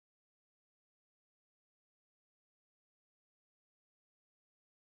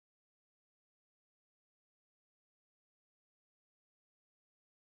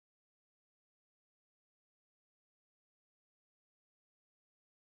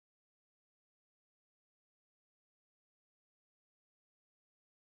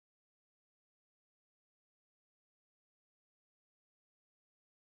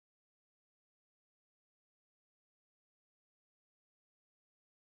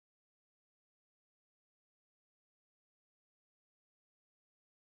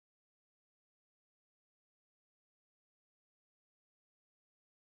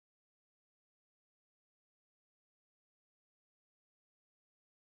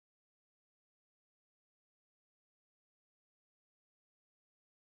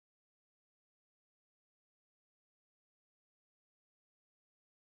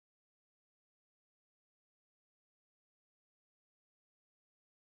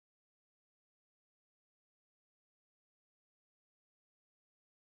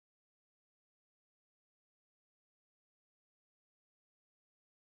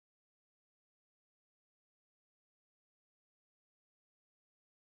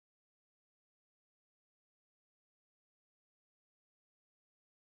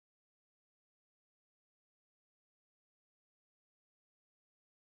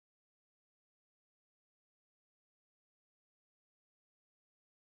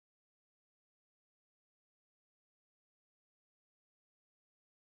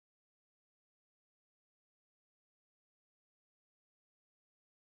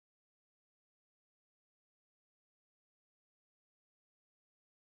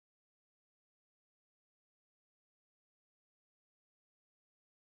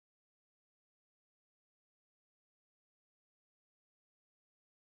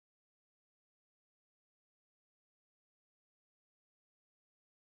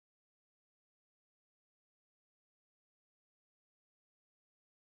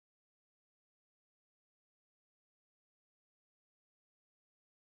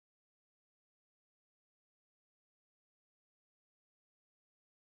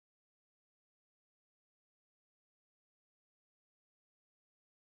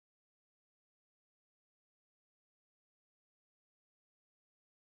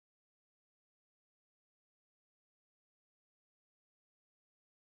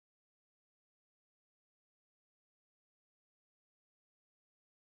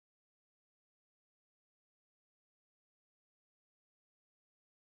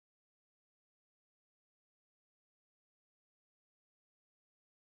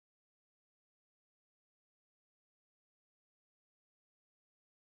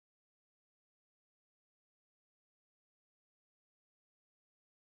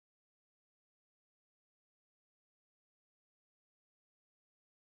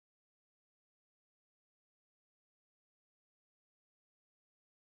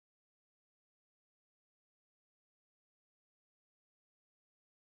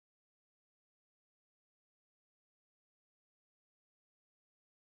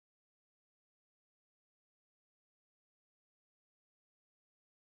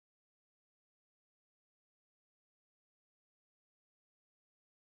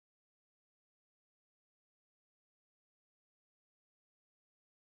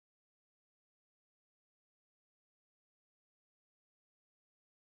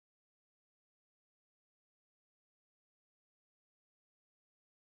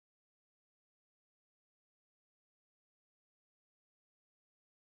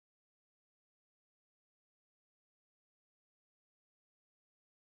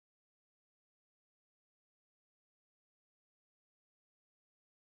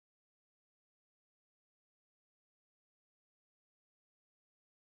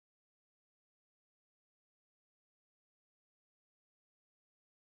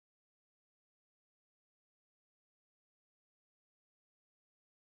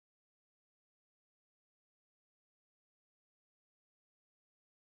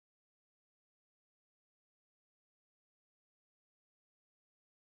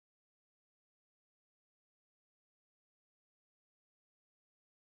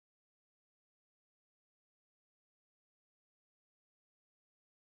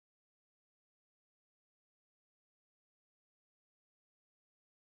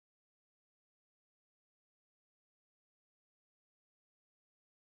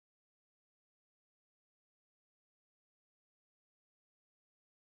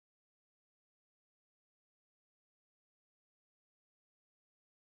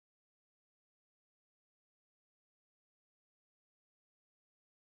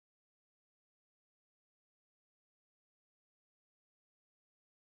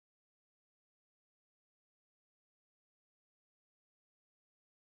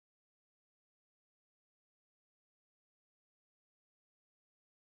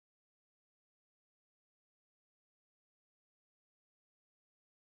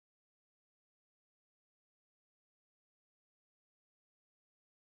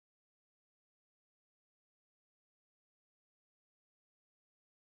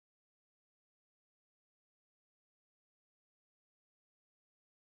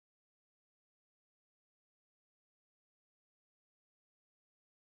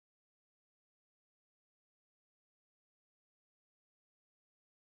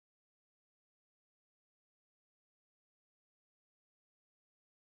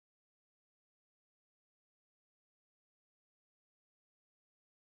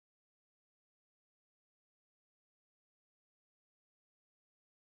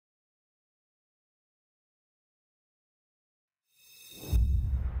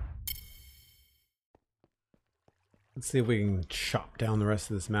 Let's see if we can chop down the rest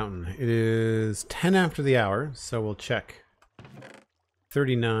of this mountain. It is 10 after the hour, so we'll check.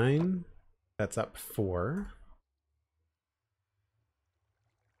 39, that's up 4.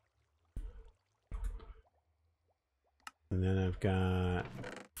 And then I've got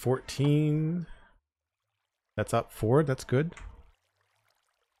 14, that's up 4, that's good.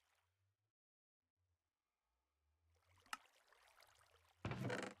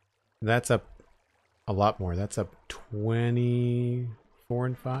 That's up a lot more. That's up 24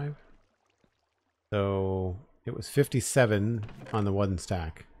 and 5. So it was 57 on the one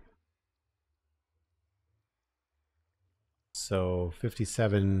stack. So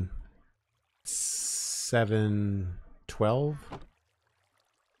 57, 7, 12.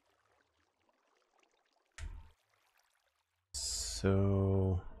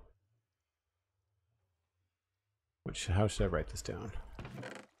 So how should I write this down?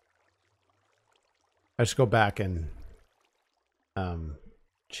 I should go back and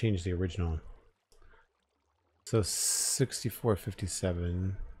change the original. So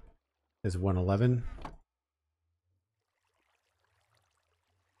 6457 is 111.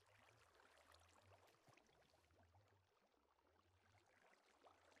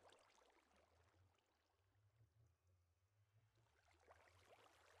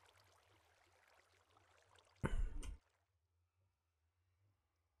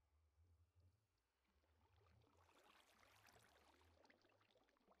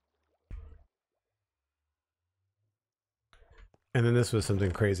 And then this was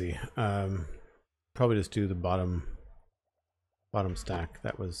something crazy. Probably just do the bottom stack.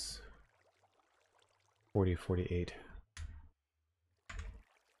 That was 40, 48.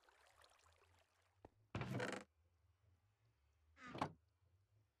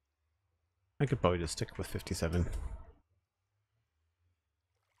 I could probably just stick with 57.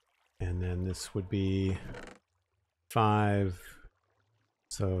 And then this would be 5.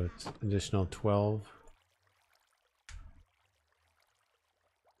 So it's additional 12.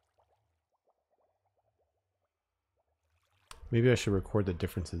 Maybe I should record the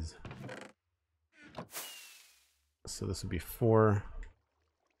differences. So this would be 4.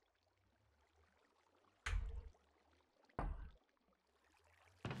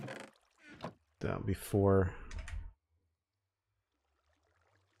 That would be 4.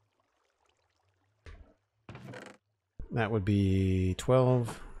 That would be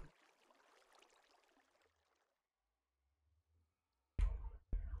 12.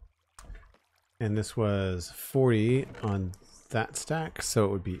 And this was 40 on that stack, so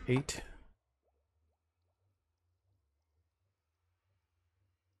it would be 8.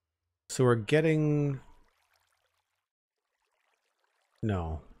 So we're getting...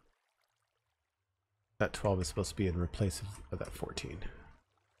 No. That 12 is supposed to be in place of that 14.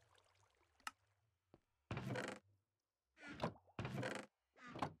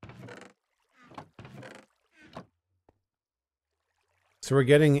 So we're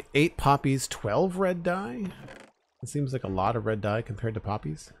getting 8 poppies, 12 red dye. It seems like a lot of red dye compared to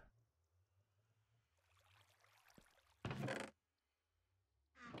poppies.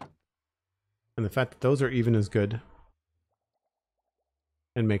 And the fact that those are even as good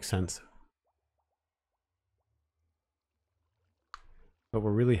and makes sense. But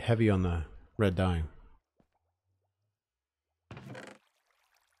we're really heavy on the red dye.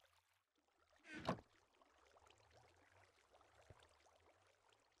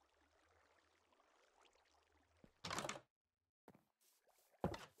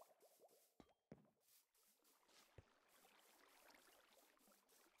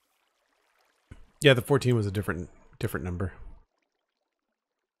 Yeah, the 14 was a different number.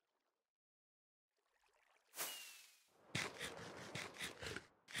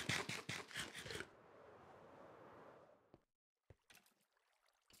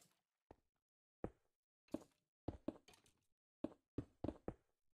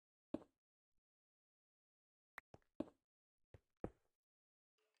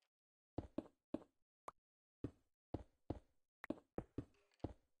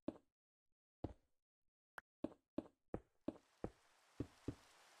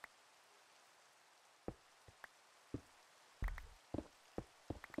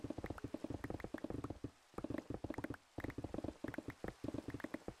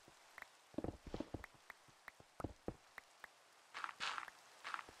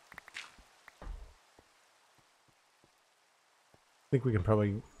 I think we can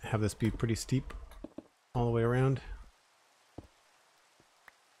probably have this be pretty steep all the way around.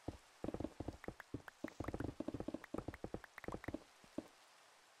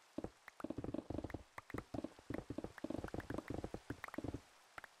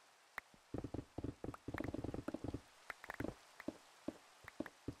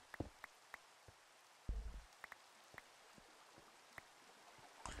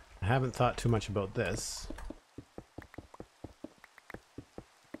 haven't thought too much about this.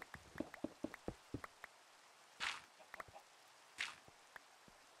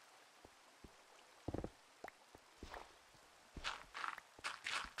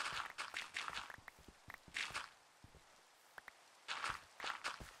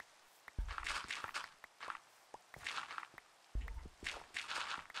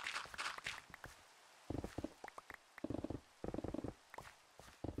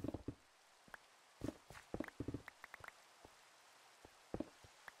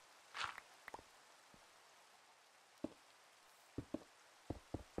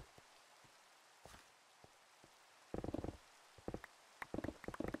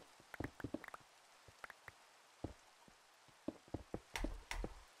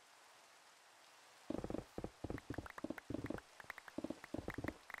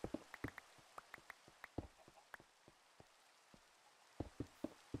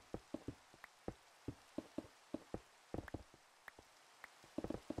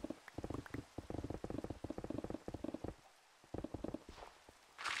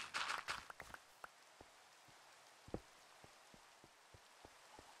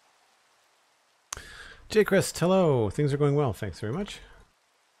 Chris, hello. Things are going well. Thanks very much.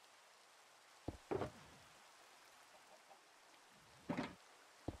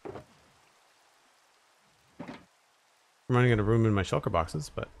 I'm running out of room in my shulker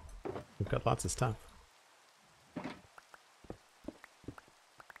boxes, but we've got lots of stuff.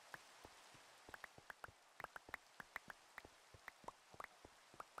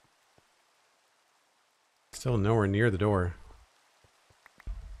 Still nowhere near the door.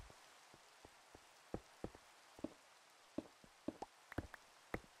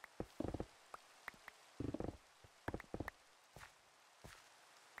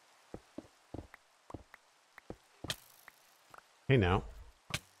 Hey now.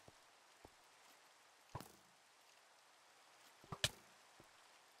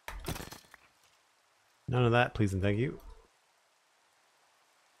 None of that, please and thank you.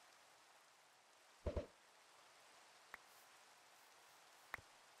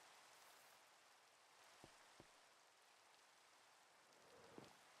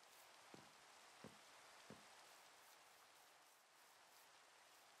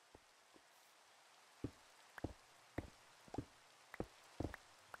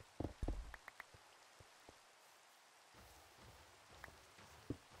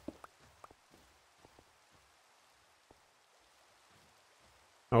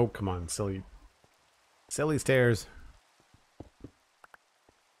 Oh, come on, silly stairs.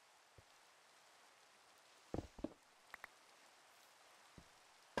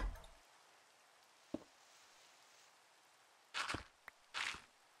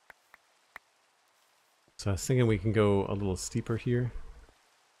 So I was thinking we can go a little steeper here.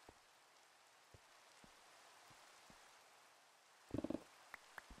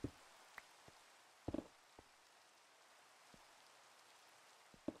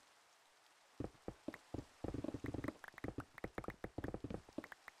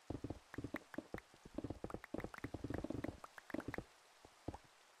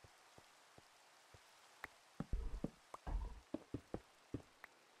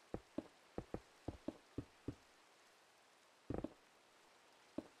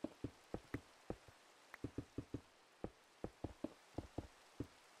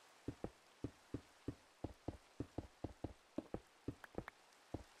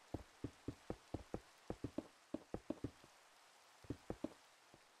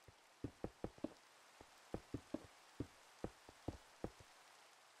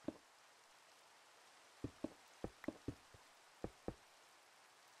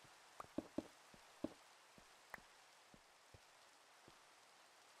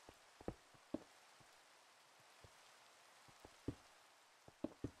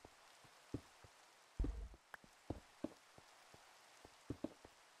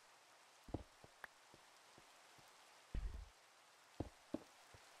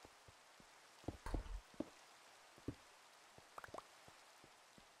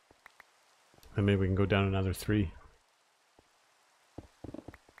 And maybe we can go down another 3.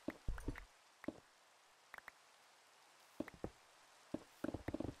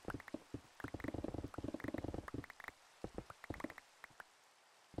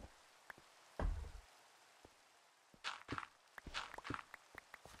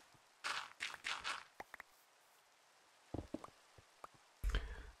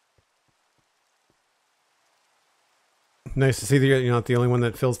 Nice to see that you're not the only one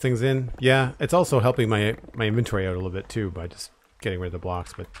that fills things in. Yeah, it's also helping my inventory out a little bit too by just getting rid of the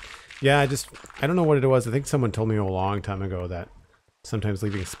blocks. But yeah, I don't know what it was. I think someone told me a long time ago that Sometimes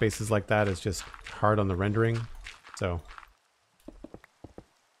leaving spaces like that is just hard on the rendering. So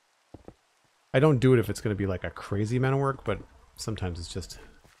I don't do it if it's going to be like a crazy amount of work, but sometimes it's just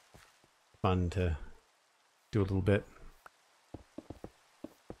fun to do a little bit.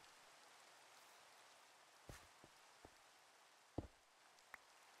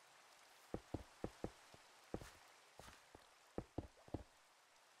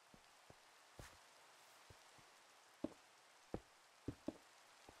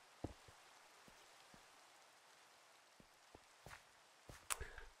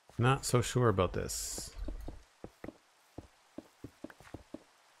 Not so sure about this.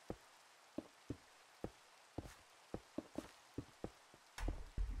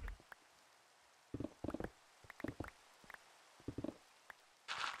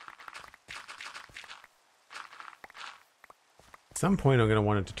 At some point I'm going to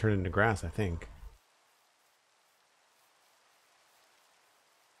want it to turn into grass, I think.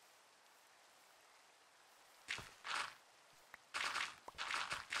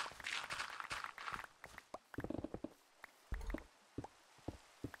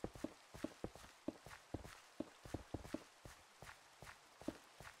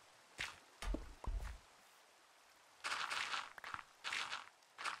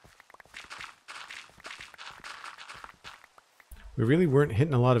 We really weren't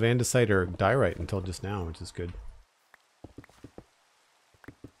hitting a lot of andesite or diorite until just now, which is good.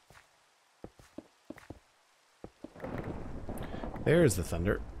 There's the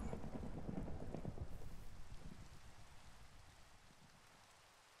thunder.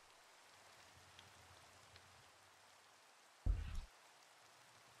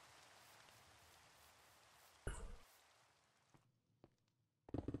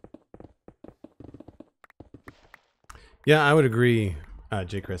 Yeah, I would agree,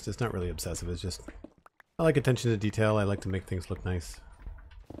 JPrice. It's not really obsessive. It's just, I like attention to detail. I like to make things look nice.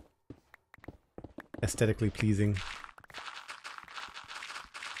 Aesthetically pleasing.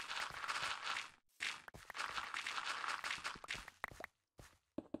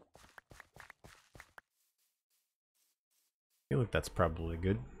 I feel like that's probably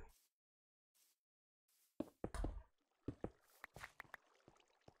good.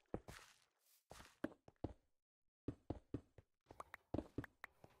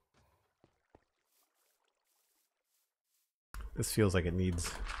 This feels like it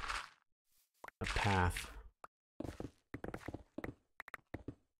needs a path.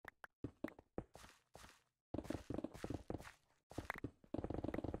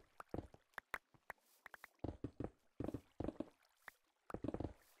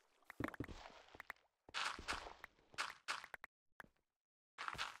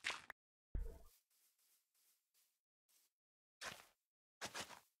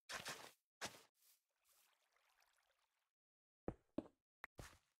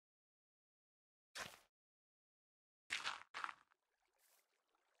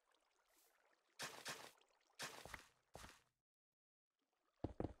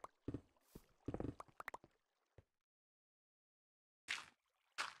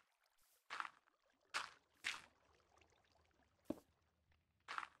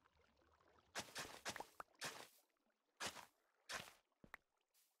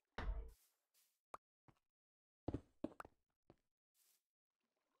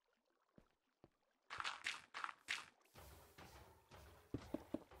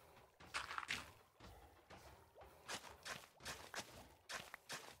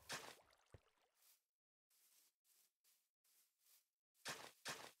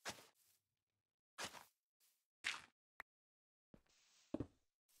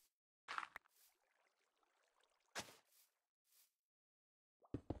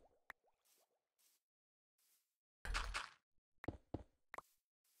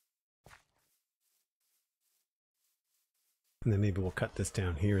 And then maybe we'll cut this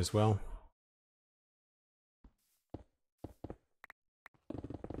down here as well.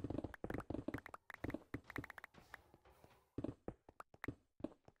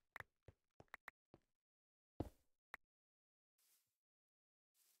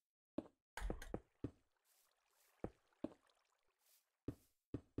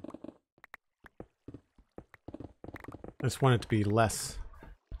 I just want it to be less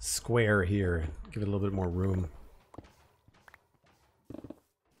square here, give it a little bit more room.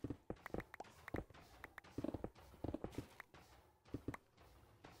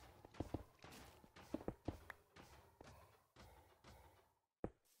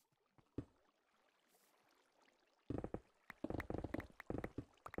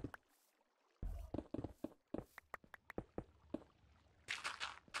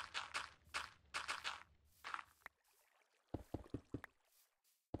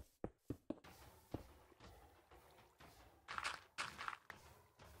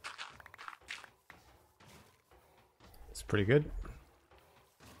 pretty good.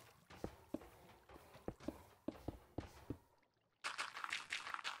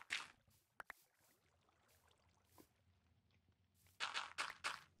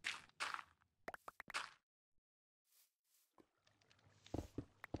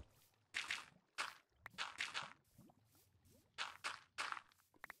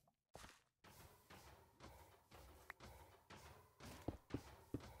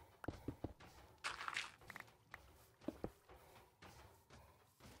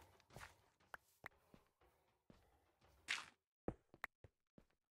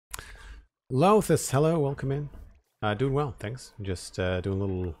 Lothus, hello, welcome in. Doing well, thanks. Just doing a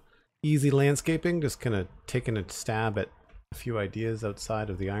little easy landscaping, just kind of taking a stab at a few ideas outside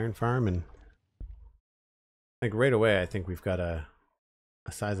of the iron farm, and like right away I think we've got a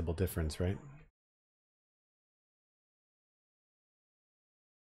sizable difference, right?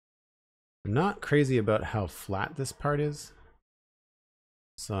 I'm not crazy about how flat this part is,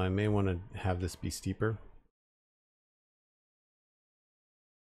 so I may want to have this be steeper.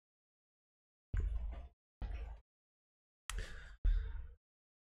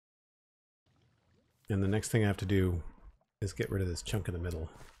 And the next thing I have to do is get rid of this chunk in the middle.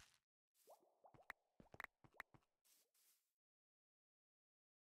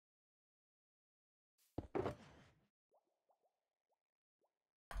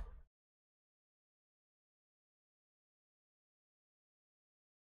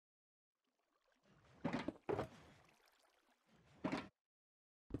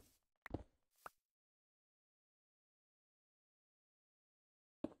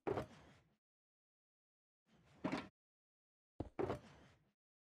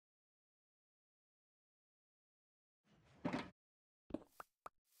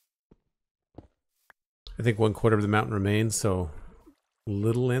 I think 1/4 of the mountain remains, so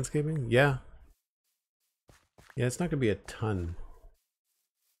little landscaping. Yeah, it's not gonna be a ton.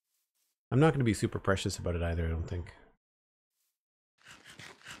 I'm not gonna be super precious about it either, I don't think.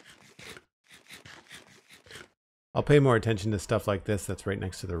 I'll pay more attention to stuff like this that's right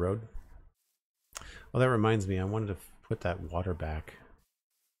next to the road. Well, that reminds me, I wanted to put that water back.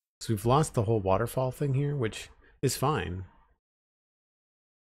 So we've lost the whole waterfall thing here, which is fine.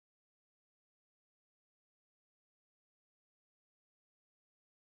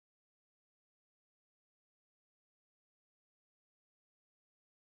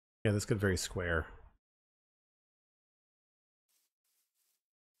 Yeah, this got very square.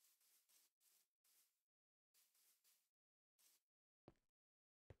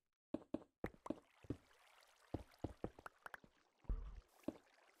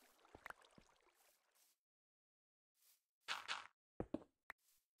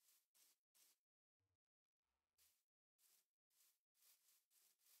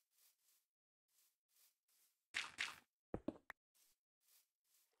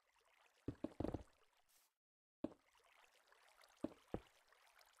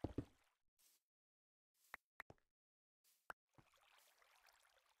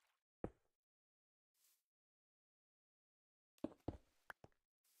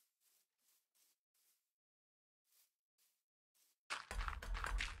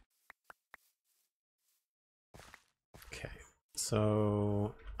 Okay,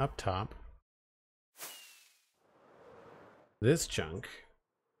 so up top, this chunk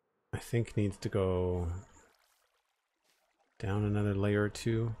I think needs to go down another layer or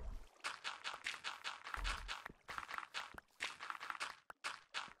two.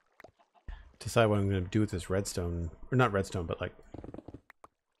 Decide what I'm going to do with this redstone, or not redstone, but like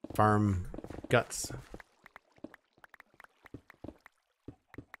farm guts.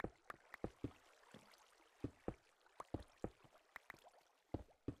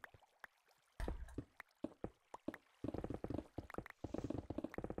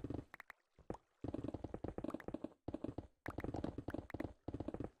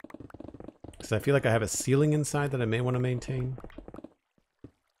 So I feel like I have a ceiling inside that I may want to maintain.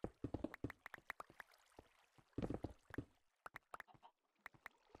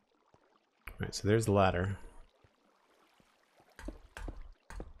 Alright, so there's the ladder.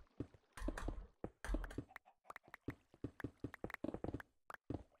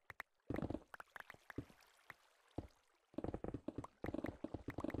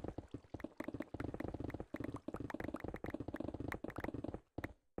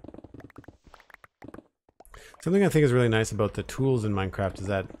 Something I think is really nice about the tools in Minecraft is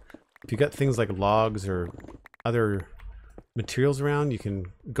that if you got things like logs or other materials around, you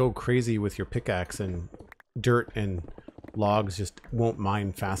can go crazy with your pickaxe, and dirt and logs just won't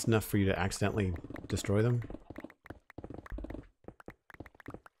mine fast enough for you to accidentally destroy them.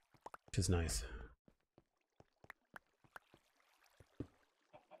 Which is nice.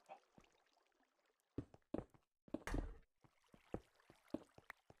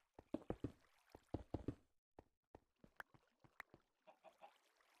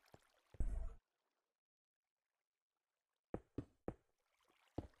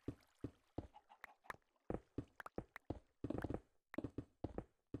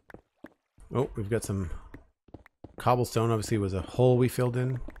 Oh, we've got some cobblestone. Obviously, was a hole we filled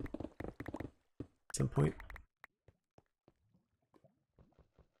in at some point.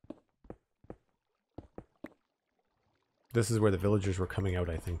 This is where the villagers were coming out,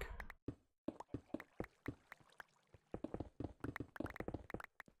 I think.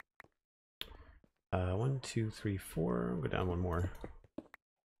 One, two, three, four. I'll go down one more.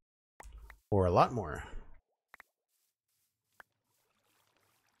 Or a lot more.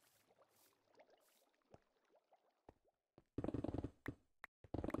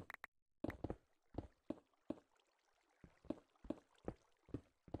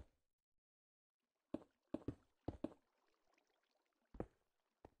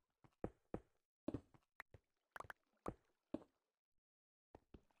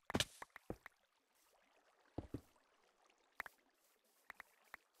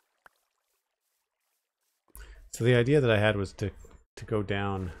 So the idea that I had was to go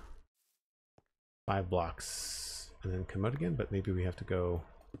down 5 blocks and then come out again, but maybe we have to go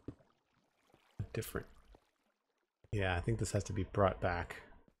different. Yeah, I think this has to be brought back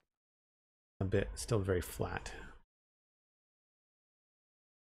a bit. Still very flat.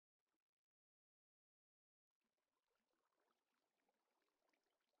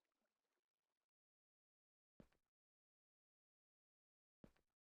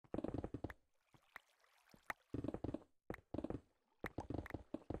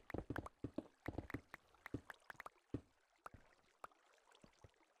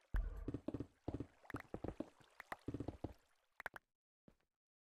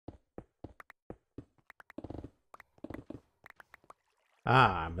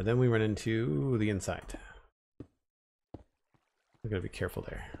 Ah, but then we run into the inside. We gotta be careful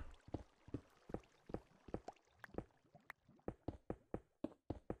there.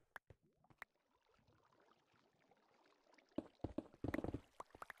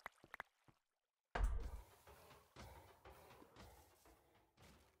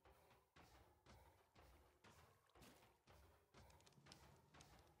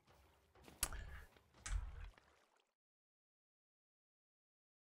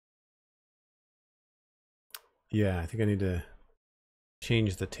 Yeah, I think I need to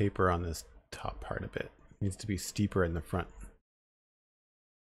change the taper on this top part a bit. It needs to be steeper in the front.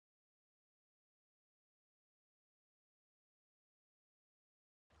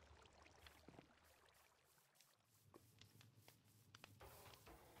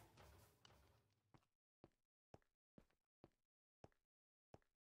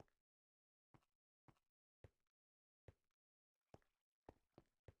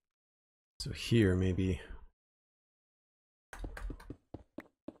 So here maybe.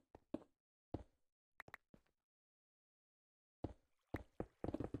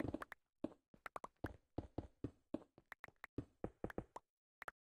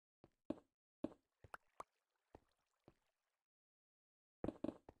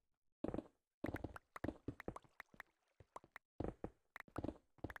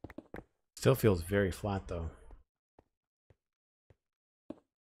 Still feels very flat though.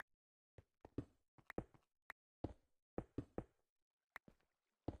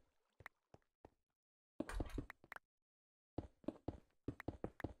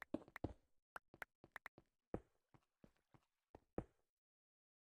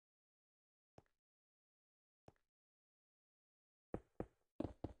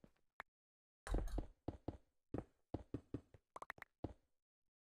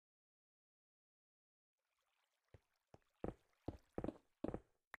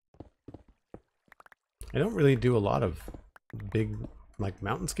 I don't really do a lot of big like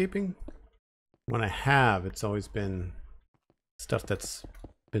mountainscaping. When I have, it's always been stuff that's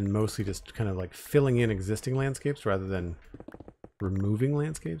been mostly just kind of like filling in existing landscapes rather than removing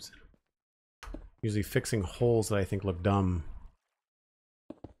landscapes. Usually fixing holes that I think look dumb.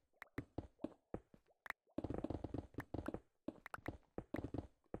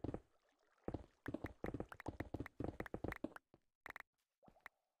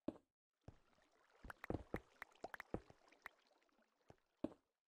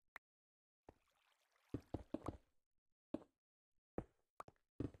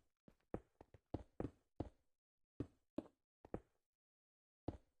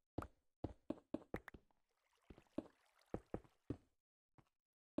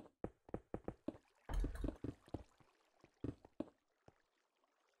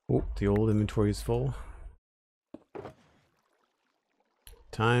 Oh, the old inventory is full.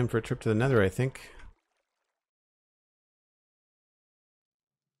 Time for a trip to the Nether, I think.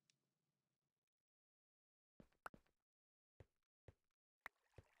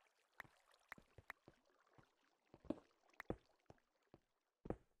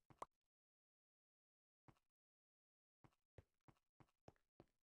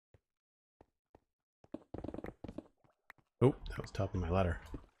 Oh, that was top of my ladder.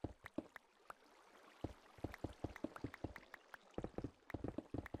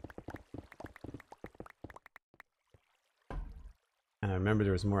 And I remember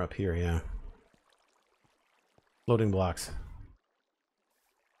there was more up here, yeah. Floating blocks.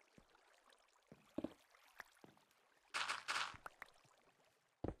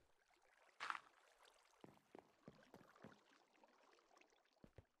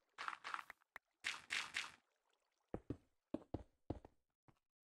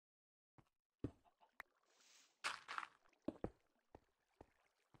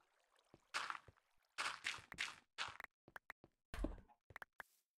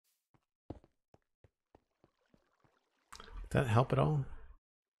 Did that help at all?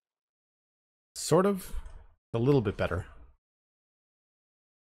 Sort of. A little bit better.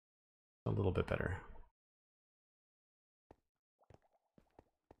 A little bit better.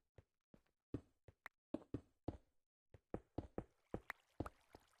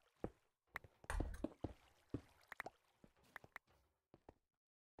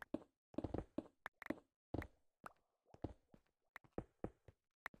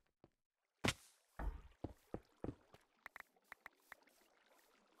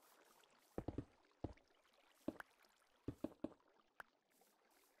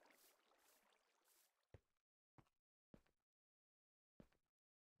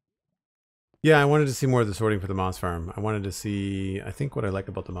 Yeah, I wanted to see more of the sorting for the moss farm. I wanted to see, I think what I like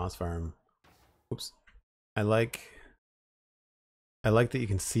about the moss farm, oops, I like that you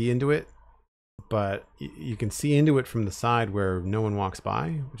can see into it, but you can see into it from the side where no one walks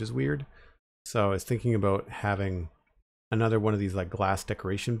by, which is weird. So I was thinking about having another one of these like glass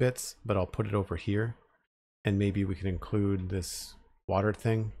decoration bits, but I'll put it over here, and maybe we can include this water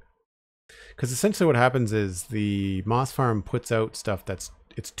thing. Because essentially what happens is the moss farm puts out stuff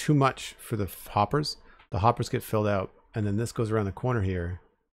it's too much for the hoppers. The hoppers get filled out, and then this goes around the corner here,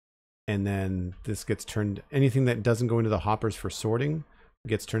 and then this gets turned, anything that doesn't go into the hoppers for sorting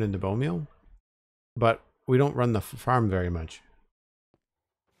gets turned into bone meal. But we don't run the farm very much,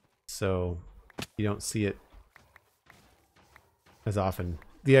 so you don't see it as often.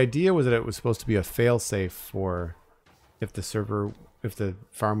 The idea was that it was supposed to be a fail-safe for if the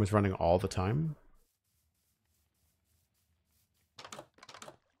farm was running all the time.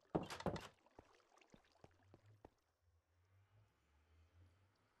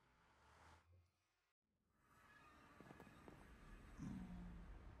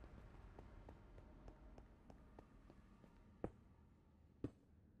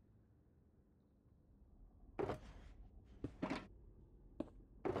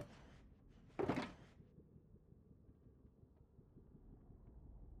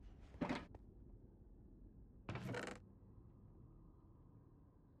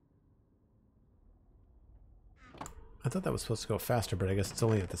 I thought that was supposed to go faster, but I guess it's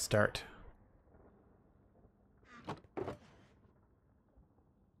only at the start.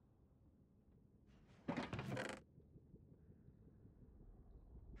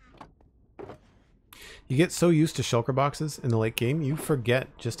 You get so used to shulker boxes in the late game, you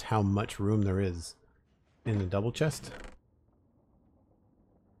forget just how much room there is in the double chest.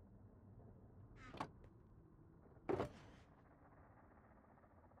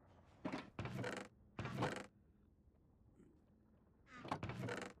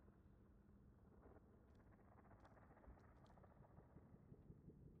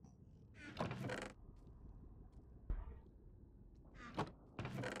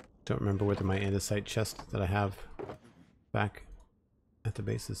 Don't remember whether my andesite chest that I have back at the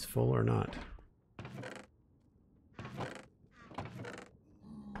base is full or not.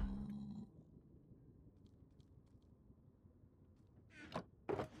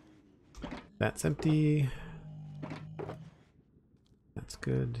 That's empty. That's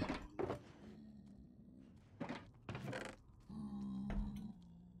good.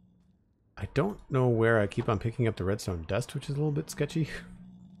 I don't know where I keep on picking up the redstone dust, which is a little bit sketchy.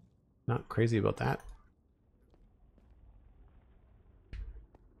 Not crazy about that.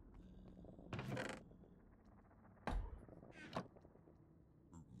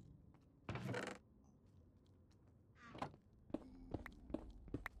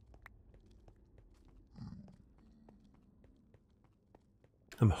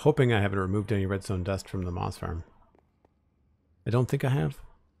 I'm hoping I haven't removed any redstone dust from the moss farm. I don't think I have.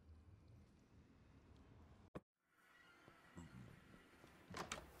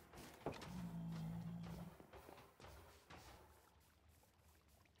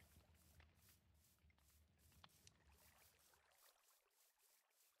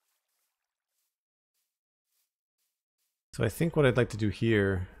 So I think what I'd like to do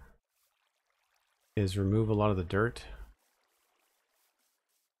here is remove a lot of the dirt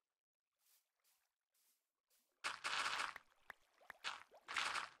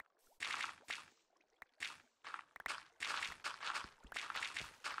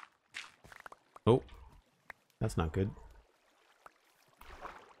Oh, that's not good.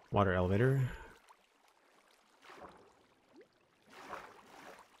 Water elevator.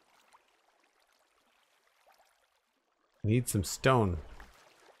 Need some stone.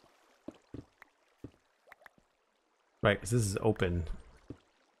 Right, because this is open.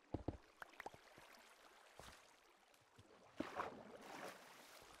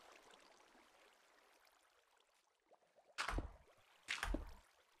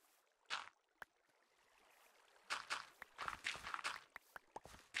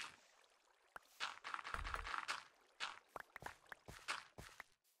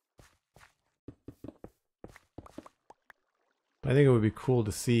 I think it would be cool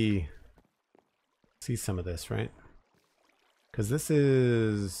to see some of this, right? Because this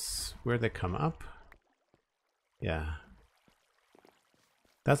is where they come up. Yeah.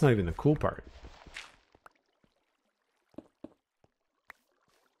 That's not even the cool part.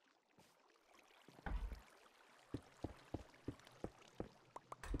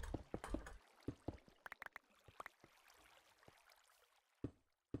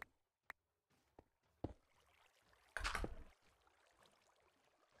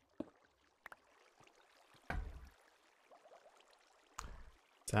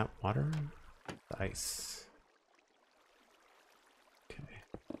 Is that water? Ice. Okay.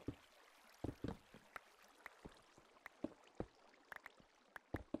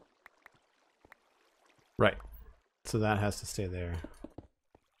 Right. So that has to stay there.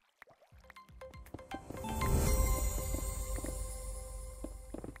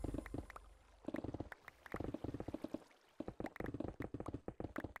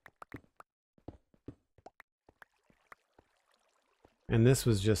 And this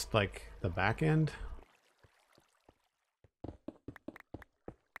was just like the back end.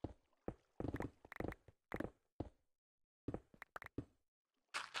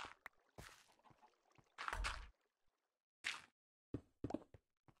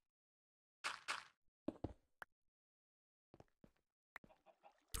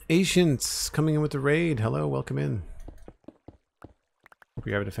 Asians coming in with the raid. Hello, welcome in. Hope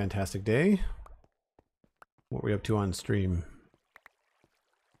you're having a fantastic day. What were we up to on stream?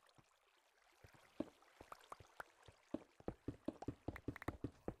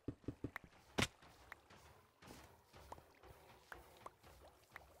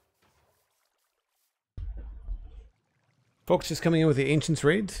 Folks just coming in with the Ancients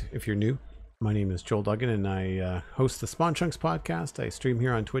raid. If you're new, my name is Joel Duggan and I host the Spawn Chunks podcast. I stream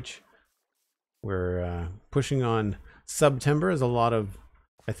here on Twitch. We're pushing on September, as a lot of,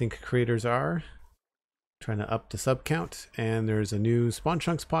 I think, creators are. Trying to up the sub count. And there's a new Spawn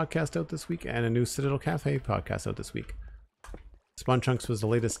Chunks podcast out this week and a new Citadel Cafe podcast out this week. Spawn Chunks was the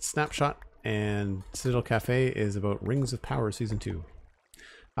latest snapshot, and Citadel Cafe is about Rings of Power Season 2.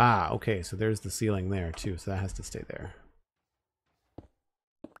 Ah, okay, so there's the ceiling there too, so that has to stay there.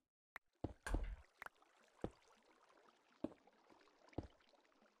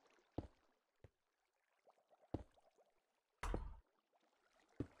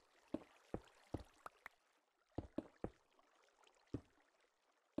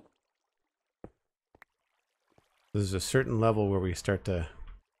 There's a certain level where we start to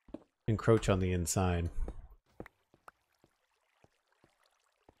encroach on the inside.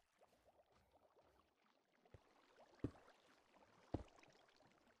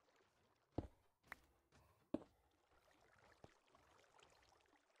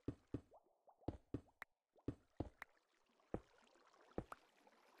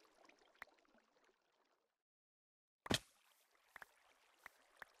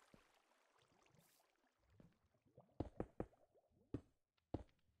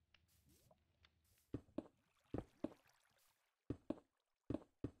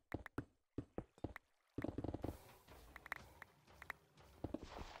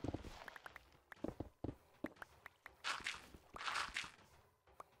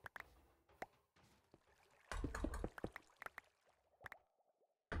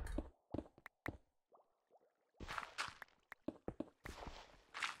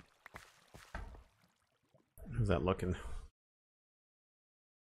 How's that looking?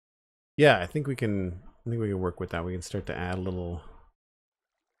 Yeah, I think we can work with that. We can start to add a little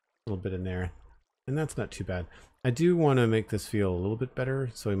bit in there. And that's not too bad. I do want to make this feel a little bit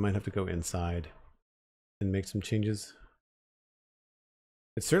better, so we might have to go inside and make some changes.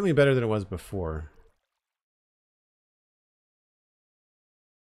 It's certainly better than it was before.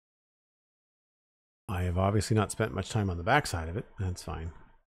 I have obviously not spent much time on the backside of it. That's fine.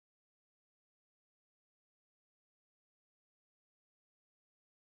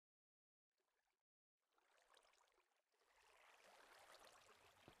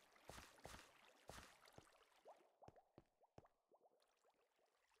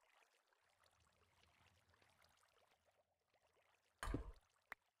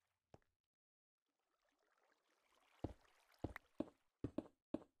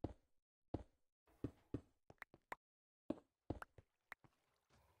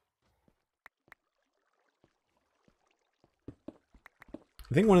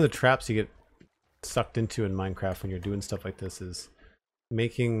 I think one of the traps you get sucked into in Minecraft when you're doing stuff like this is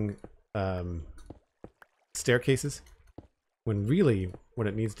making staircases when really what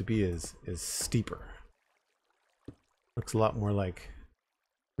it needs to be is steeper. Looks a lot more like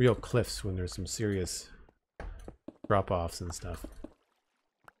real cliffs when there's some serious drop-offs and stuff.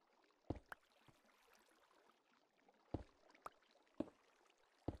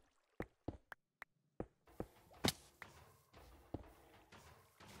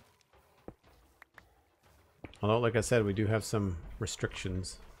 Although, like I said, we do have some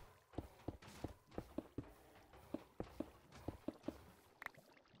restrictions.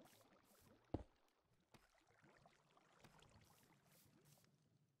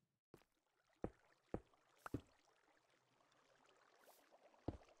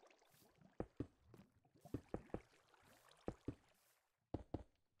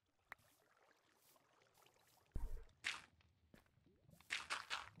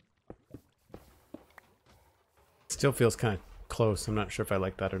 Still feels kind of close. I'm not sure if I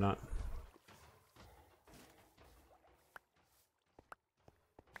like that or not.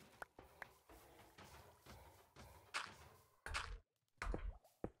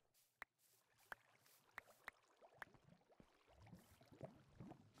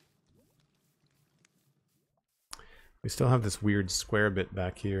 We still have this weird square bit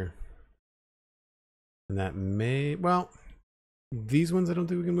back here. And that may, well, these ones I don't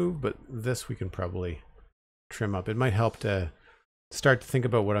think we can move, but this we can probably trim up. It might help to start to think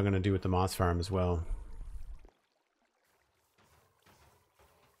about what I'm going to do with the moss farm as well.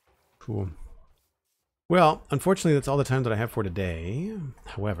 Cool. Well, unfortunately, that's all the time that I have for today.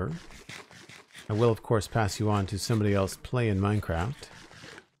 However, I will, of course, pass you on to somebody else playing Minecraft.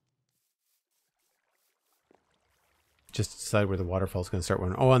 Just decide where the waterfall's going to start.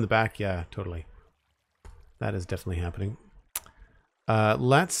 Oh, on the back? Yeah, totally. That is definitely happening.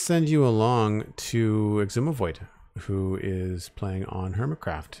 Let's send you along to Exumavoid, who is playing on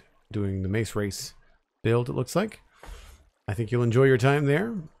Hermitcraft, doing the Mace Race build, it looks like. I think you'll enjoy your time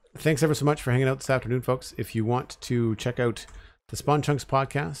there. Thanks ever so much for hanging out this afternoon, folks. If you want to check out the Spawn Chunks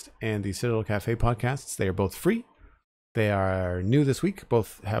podcast and the Citadel Cafe podcasts, they are both free. They are new this week.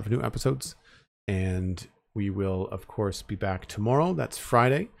 Both have new episodes. And we will, of course, be back tomorrow. That's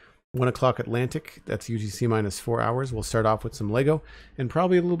Friday. 1 o'clock Atlantic, that's UTC minus 4 hours. We'll start off with some Lego and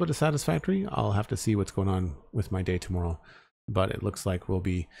probably a little bit of Satisfactory. I'll have to see what's going on with my day tomorrow. But it looks like we'll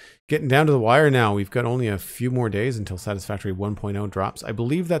be getting down to the wire now. We've got only a few more days until Satisfactory 1.0 drops. I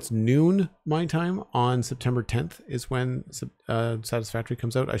believe that's noon my time on September 10th is when Satisfactory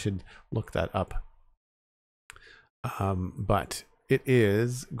comes out. I should look that up. But it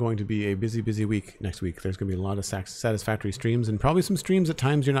is going to be a busy, busy week next week. There's going to be a lot of Satisfactory streams and probably some streams at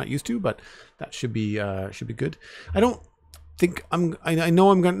times you're not used to, but that should be good. I don't think I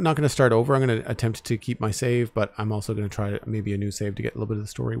know I'm not going to start over. I'm going to attempt to keep my save, but I'm also going to try maybe a new save to get a little bit of the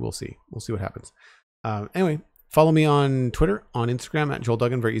story. We'll see. We'll see what happens. Anyway, follow me on Twitter, on Instagram at Joel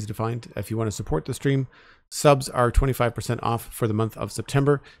Duggan. Very easy to find. If you want to support the stream, subs are 25% off for the month of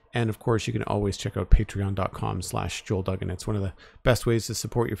September. And of course, you can always check out patreon.com/JoelDuggan. It's one of the best ways to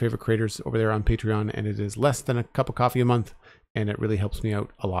support your favorite creators over there on Patreon. And it is less than a cup of coffee a month. And it really helps me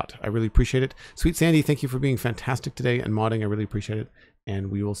out a lot. I really appreciate it. SweetSandi, thank you for being fantastic today and modding. I really appreciate it.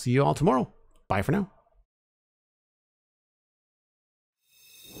 And we will see you all tomorrow. Bye for now.